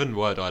new Devon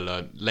word I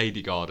learned.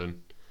 Lady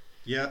garden.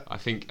 Yeah. I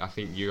think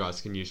you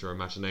guys can use your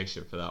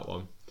imagination for that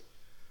one.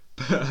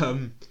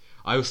 But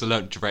I also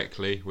learnt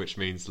directly, which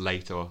means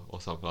later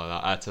or something like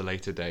that, at a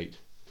later date.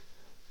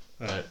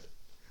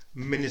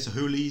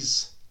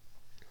 Minutahulis,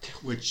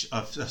 which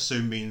I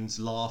assume means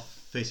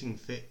laugh-fitting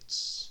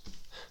fits.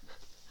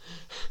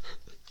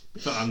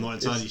 But I'm not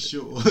entirely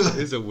sure.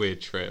 It's a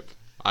weird trip.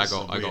 I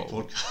got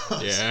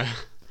podcast. Yeah.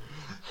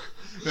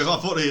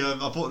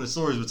 I thought the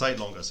stories would take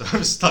longer, so I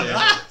was stuck.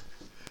 Yeah,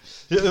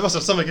 there must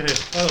have something in here.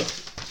 Oh.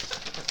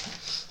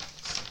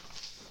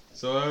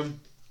 So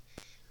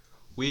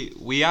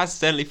we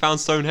accidentally found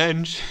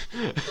Stonehenge.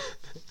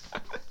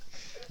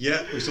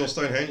 Yeah, we saw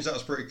Stonehenge. That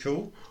was pretty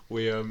cool.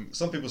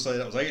 Some people say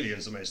that was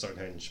aliens that made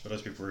Stonehenge, but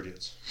those people are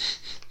idiots.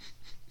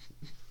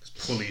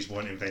 Because pulleys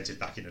weren't invented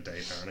back in the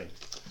day, apparently.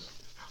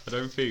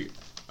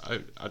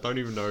 I don't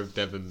even know if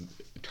Devon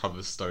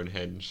covers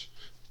Stonehenge.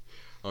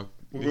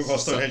 We've got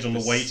Stonehenge on the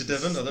way to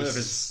Devon. I don't know if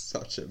it's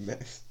such a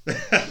mess.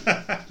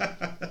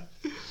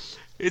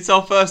 It's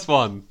our first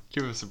one.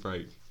 Give us a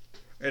break.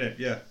 Isn't it?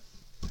 Yeah.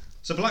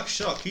 So Black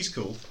Shark, he's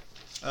cool.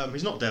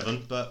 He's not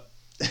Devon, but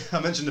I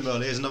mentioned him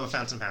earlier. He's another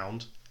Phantom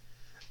Hound,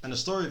 and the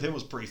story of him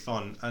was pretty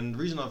fun. And the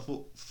reason I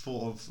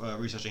thought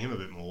of researching him a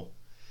bit more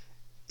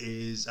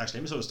is actually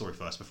let me tell the story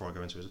first before I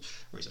go into his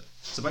research.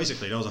 So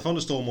basically, there was a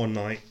thunderstorm one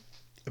night.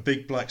 A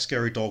big black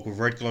scary dog with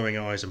red glowing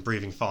eyes and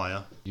breathing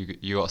fire.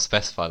 You got to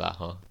specify that,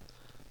 huh?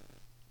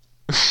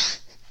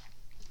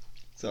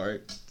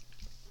 Sorry.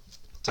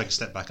 Take a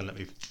step back and let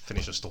me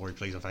finish the story,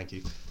 please, and thank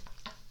you.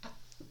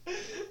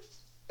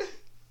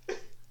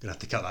 Gonna have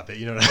to cut that bit,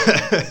 you know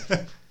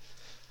that.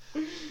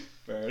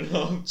 Fair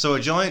enough. So a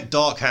giant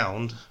dark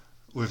hound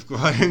with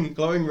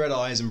glowing red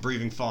eyes and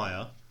breathing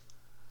fire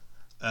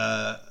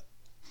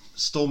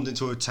stormed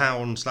into a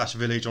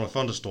town/village on a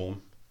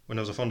thunderstorm, when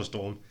there was a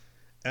thunderstorm,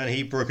 and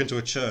he broke into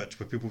a church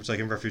where people were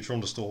taking refuge from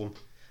the storm,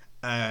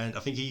 and I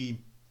think he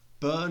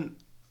burnt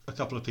a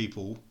couple of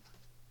people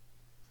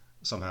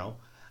somehow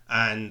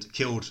and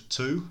killed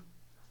 2,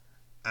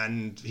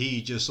 and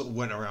he just sort of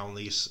went around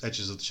these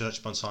edges of the church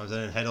a bunch of times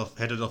and then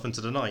headed off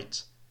into the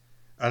night,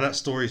 and that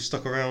story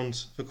stuck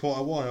around for quite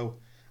a while.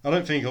 I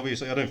don't think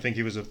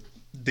he was a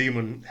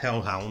demon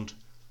hellhound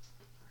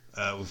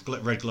with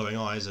red glowing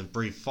eyes and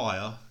breathed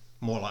fire.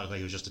 More likely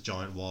he was just a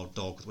giant wild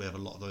dog. We have a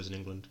lot of those in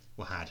England,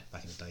 or had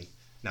back in the day.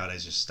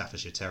 Nowadays just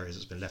Staffordshire Terriers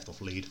that's been left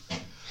off lead.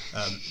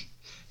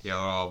 Yeah,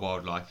 our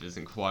wildlife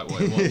isn't quite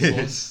what it once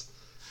was.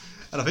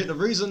 And I think the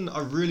reason I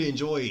really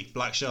enjoy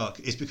Black Shark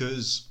is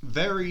because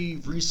very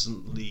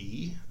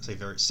recently,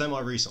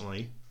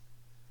 semi-recently,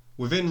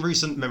 within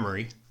recent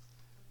memory,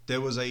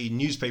 there was a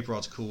newspaper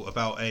article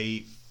about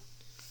a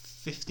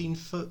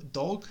 15-foot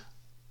dog.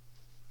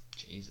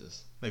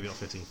 Jesus. Maybe not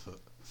 15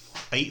 foot.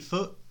 8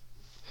 foot?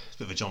 It's a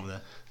bit of a jump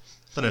there.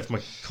 I don't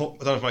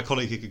know if my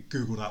colleague could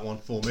Google that one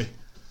for me.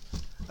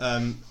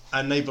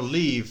 And they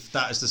believe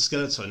that is the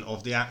skeleton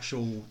of the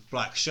actual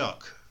black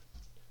shark.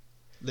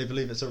 They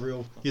believe it's a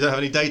real... You don't have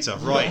any data?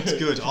 Right,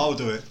 good, I'll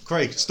do it.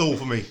 Craig, stall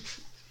for me.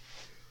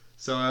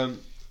 So,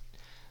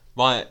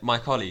 my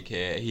colleague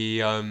here,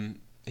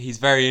 he's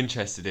very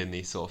interested in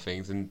these sort of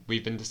things, and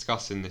we've been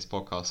discussing this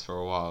podcast for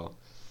a while.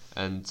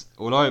 And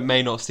although it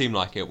may not seem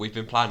like it, we've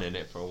been planning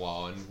it for a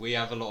while, and we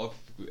have a lot of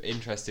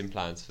interesting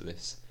plans for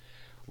this.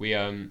 We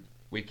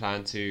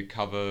plan to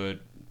cover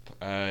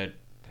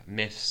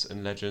myths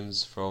and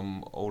legends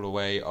from all the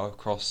way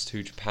across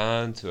to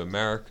Japan, to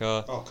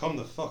America. Oh, come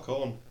the fuck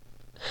on.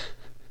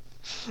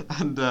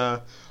 And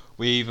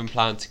we even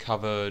plan to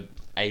cover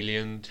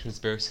alien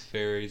conspiracy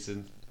theories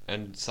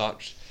and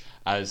such,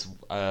 as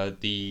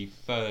the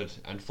 3rd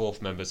and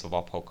 4th members of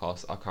our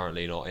podcast are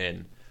currently not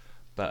in.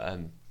 But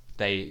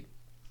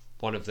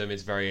one of them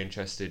is very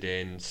interested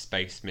in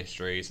space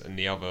mysteries, and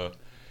the other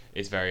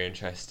is very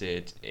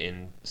interested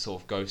in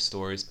sort of ghost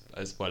stories,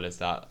 as well as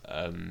that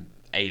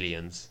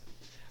aliens.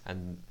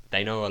 And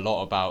they know a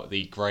lot about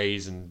the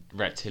greys and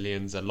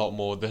reptilians, a lot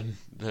more than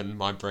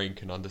my brain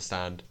can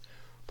understand.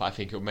 But I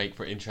think it'll make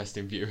for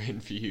interesting viewing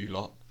for you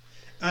lot.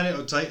 And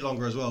it'll take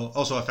longer as well.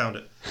 Also, I found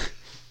it.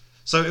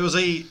 So it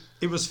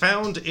was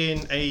found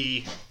in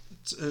a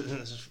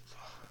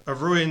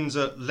ruins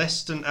at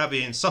Leston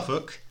Abbey in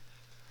Suffolk.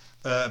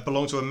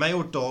 Belonged to a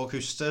male dog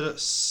who stood at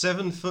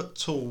 7 foot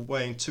tall,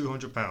 weighing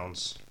 200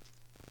 pounds.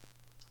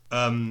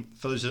 For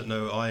those who don't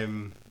know, I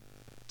am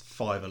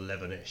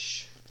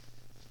 5'11"-ish.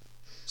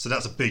 So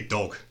that's a big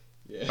dog,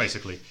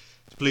 basically.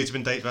 It's believed to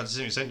have been dated back to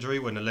the 16th century,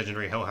 when the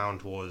legendary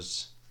hellhound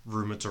was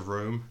rumoured to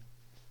roam.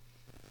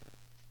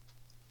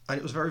 And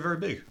it was very, very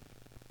big.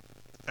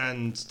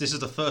 And this is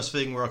the first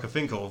thing where I can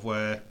think of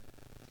where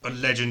a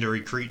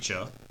legendary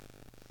creature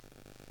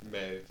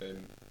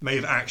may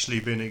have actually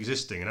been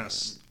existing, and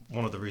that's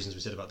one of the reasons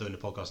we said about doing the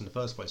podcast in the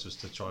first place, was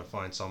to try and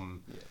find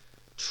some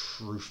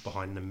truth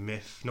behind the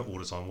myth. Not all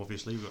the time,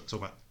 obviously. We're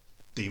talking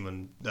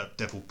about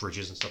devil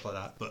bridges and stuff like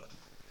that, but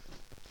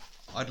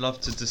I'd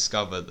love to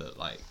discover that,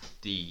 like,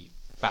 the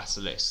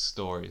basilisk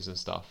stories and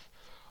stuff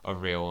are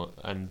real,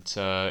 and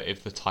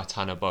if the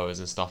titanoboas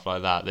and stuff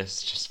like that,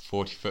 there's just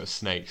 40-foot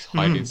snakes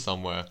hiding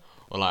somewhere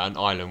on like an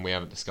island we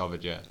haven't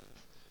discovered yet.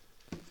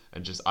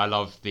 And just, I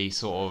love the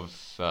sort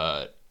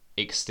of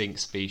extinct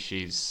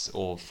species,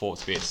 or thought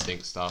to be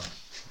extinct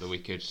stuff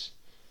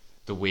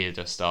the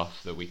weirder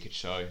stuff that we could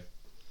show,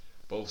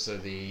 but also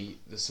the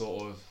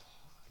sort of,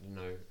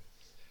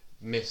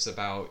 myths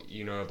about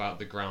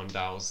the ground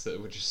owls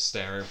that were just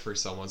staring through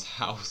someone's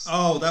house.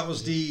 Oh, that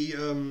was the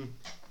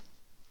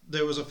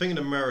there was a thing in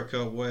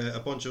America where a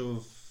bunch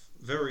of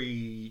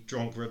very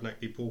drunk redneck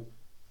people,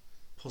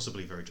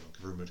 possibly very drunk,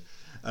 rumoured,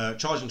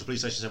 charged into the police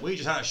station and said, "We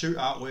just had a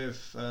shootout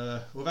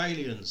with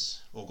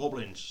aliens or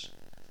goblins."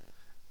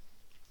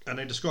 And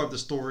they described the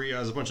story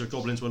as a bunch of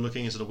goblins were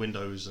looking into the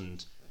windows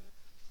and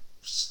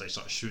they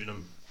started shooting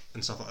them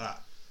and stuff like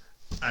that.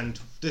 And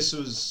this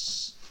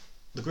was...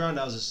 The ground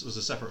owls was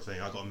a separate thing.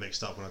 I got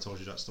mixed up when I told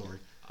you that story.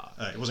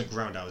 It wasn't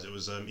ground owls, it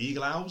was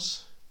eagle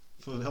owls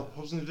for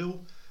Hobsonville.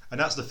 And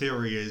that's the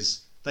theory,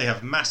 is they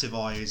have massive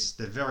eyes,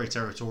 they're very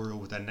territorial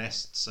with their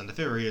nests, and the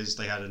theory is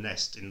they had a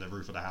nest in the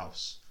roof of the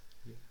house.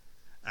 Yeah.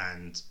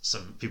 And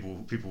some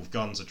people with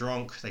guns are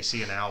drunk, they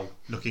see an owl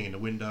looking in the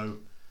window.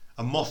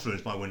 A moth flew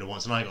into my window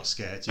once and I got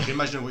scared. So you can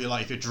imagine what you're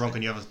like if you're drunk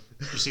and you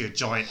see a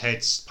giant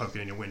head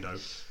poking in your window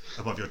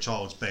above your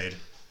child's bed.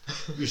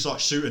 You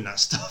start shooting that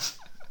stuff.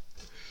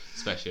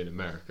 Especially in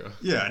America.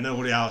 Yeah, and then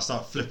all the owls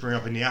start flippering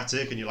up in the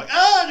attic and you're like,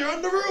 you're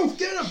on the roof,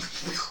 get them!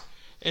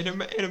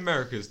 In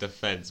America's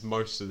defence,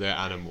 most of their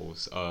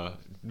animals are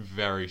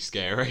very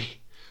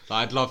scary.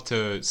 Like, I'd love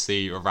to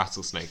see a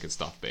rattlesnake and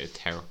stuff, but it'd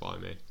terrify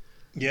me.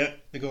 Yeah,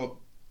 they got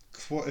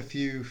quite a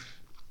few...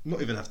 They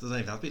don't even have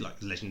to be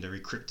like legendary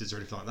cryptids or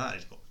anything like that.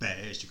 You've got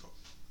bears, you've got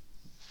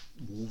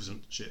wolves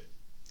and shit.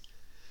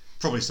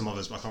 Probably some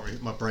others, but I can't really...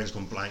 My brain's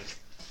gone blank.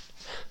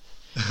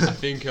 I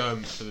think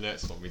for the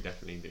next one we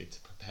definitely need to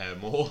prepare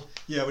more.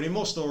 Yeah, we need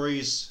more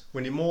stories.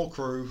 We need more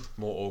crew.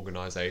 More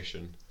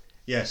organisation.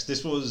 Yes,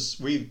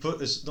 we put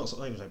this. Not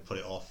something we put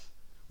it off.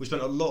 We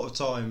spent a lot of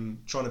time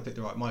trying to pick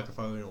the right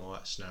microphone and all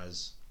that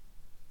snaz.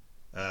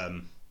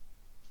 And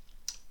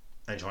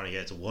trying to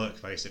get it to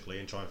work basically,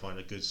 and try and find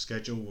a good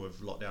schedule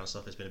with lockdown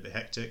stuff. It's been a bit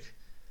hectic,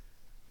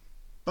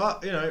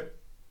 but there'll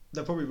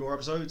probably be more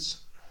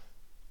episodes.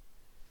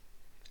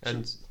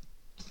 And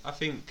I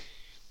think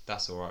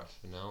that's all right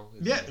for now.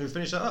 Yeah, we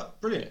finished that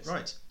up. Brilliant. Yes.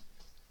 Right.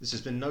 This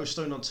has been No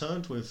Stone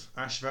Unturned with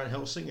Ash Van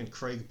Helsing and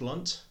Craig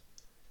Blunt.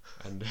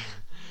 And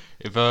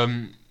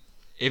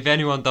if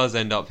anyone does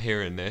end up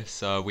hearing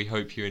this, we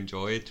hope you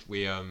enjoyed.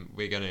 We're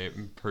going to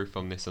improve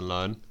on this and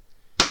learn.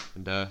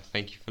 And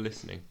thank you for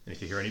listening. And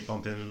if you hear any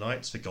bumping in the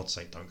nights, for God's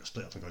sake, don't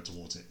split up and go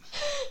towards it.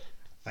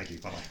 Thank you.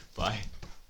 Bye. Bye.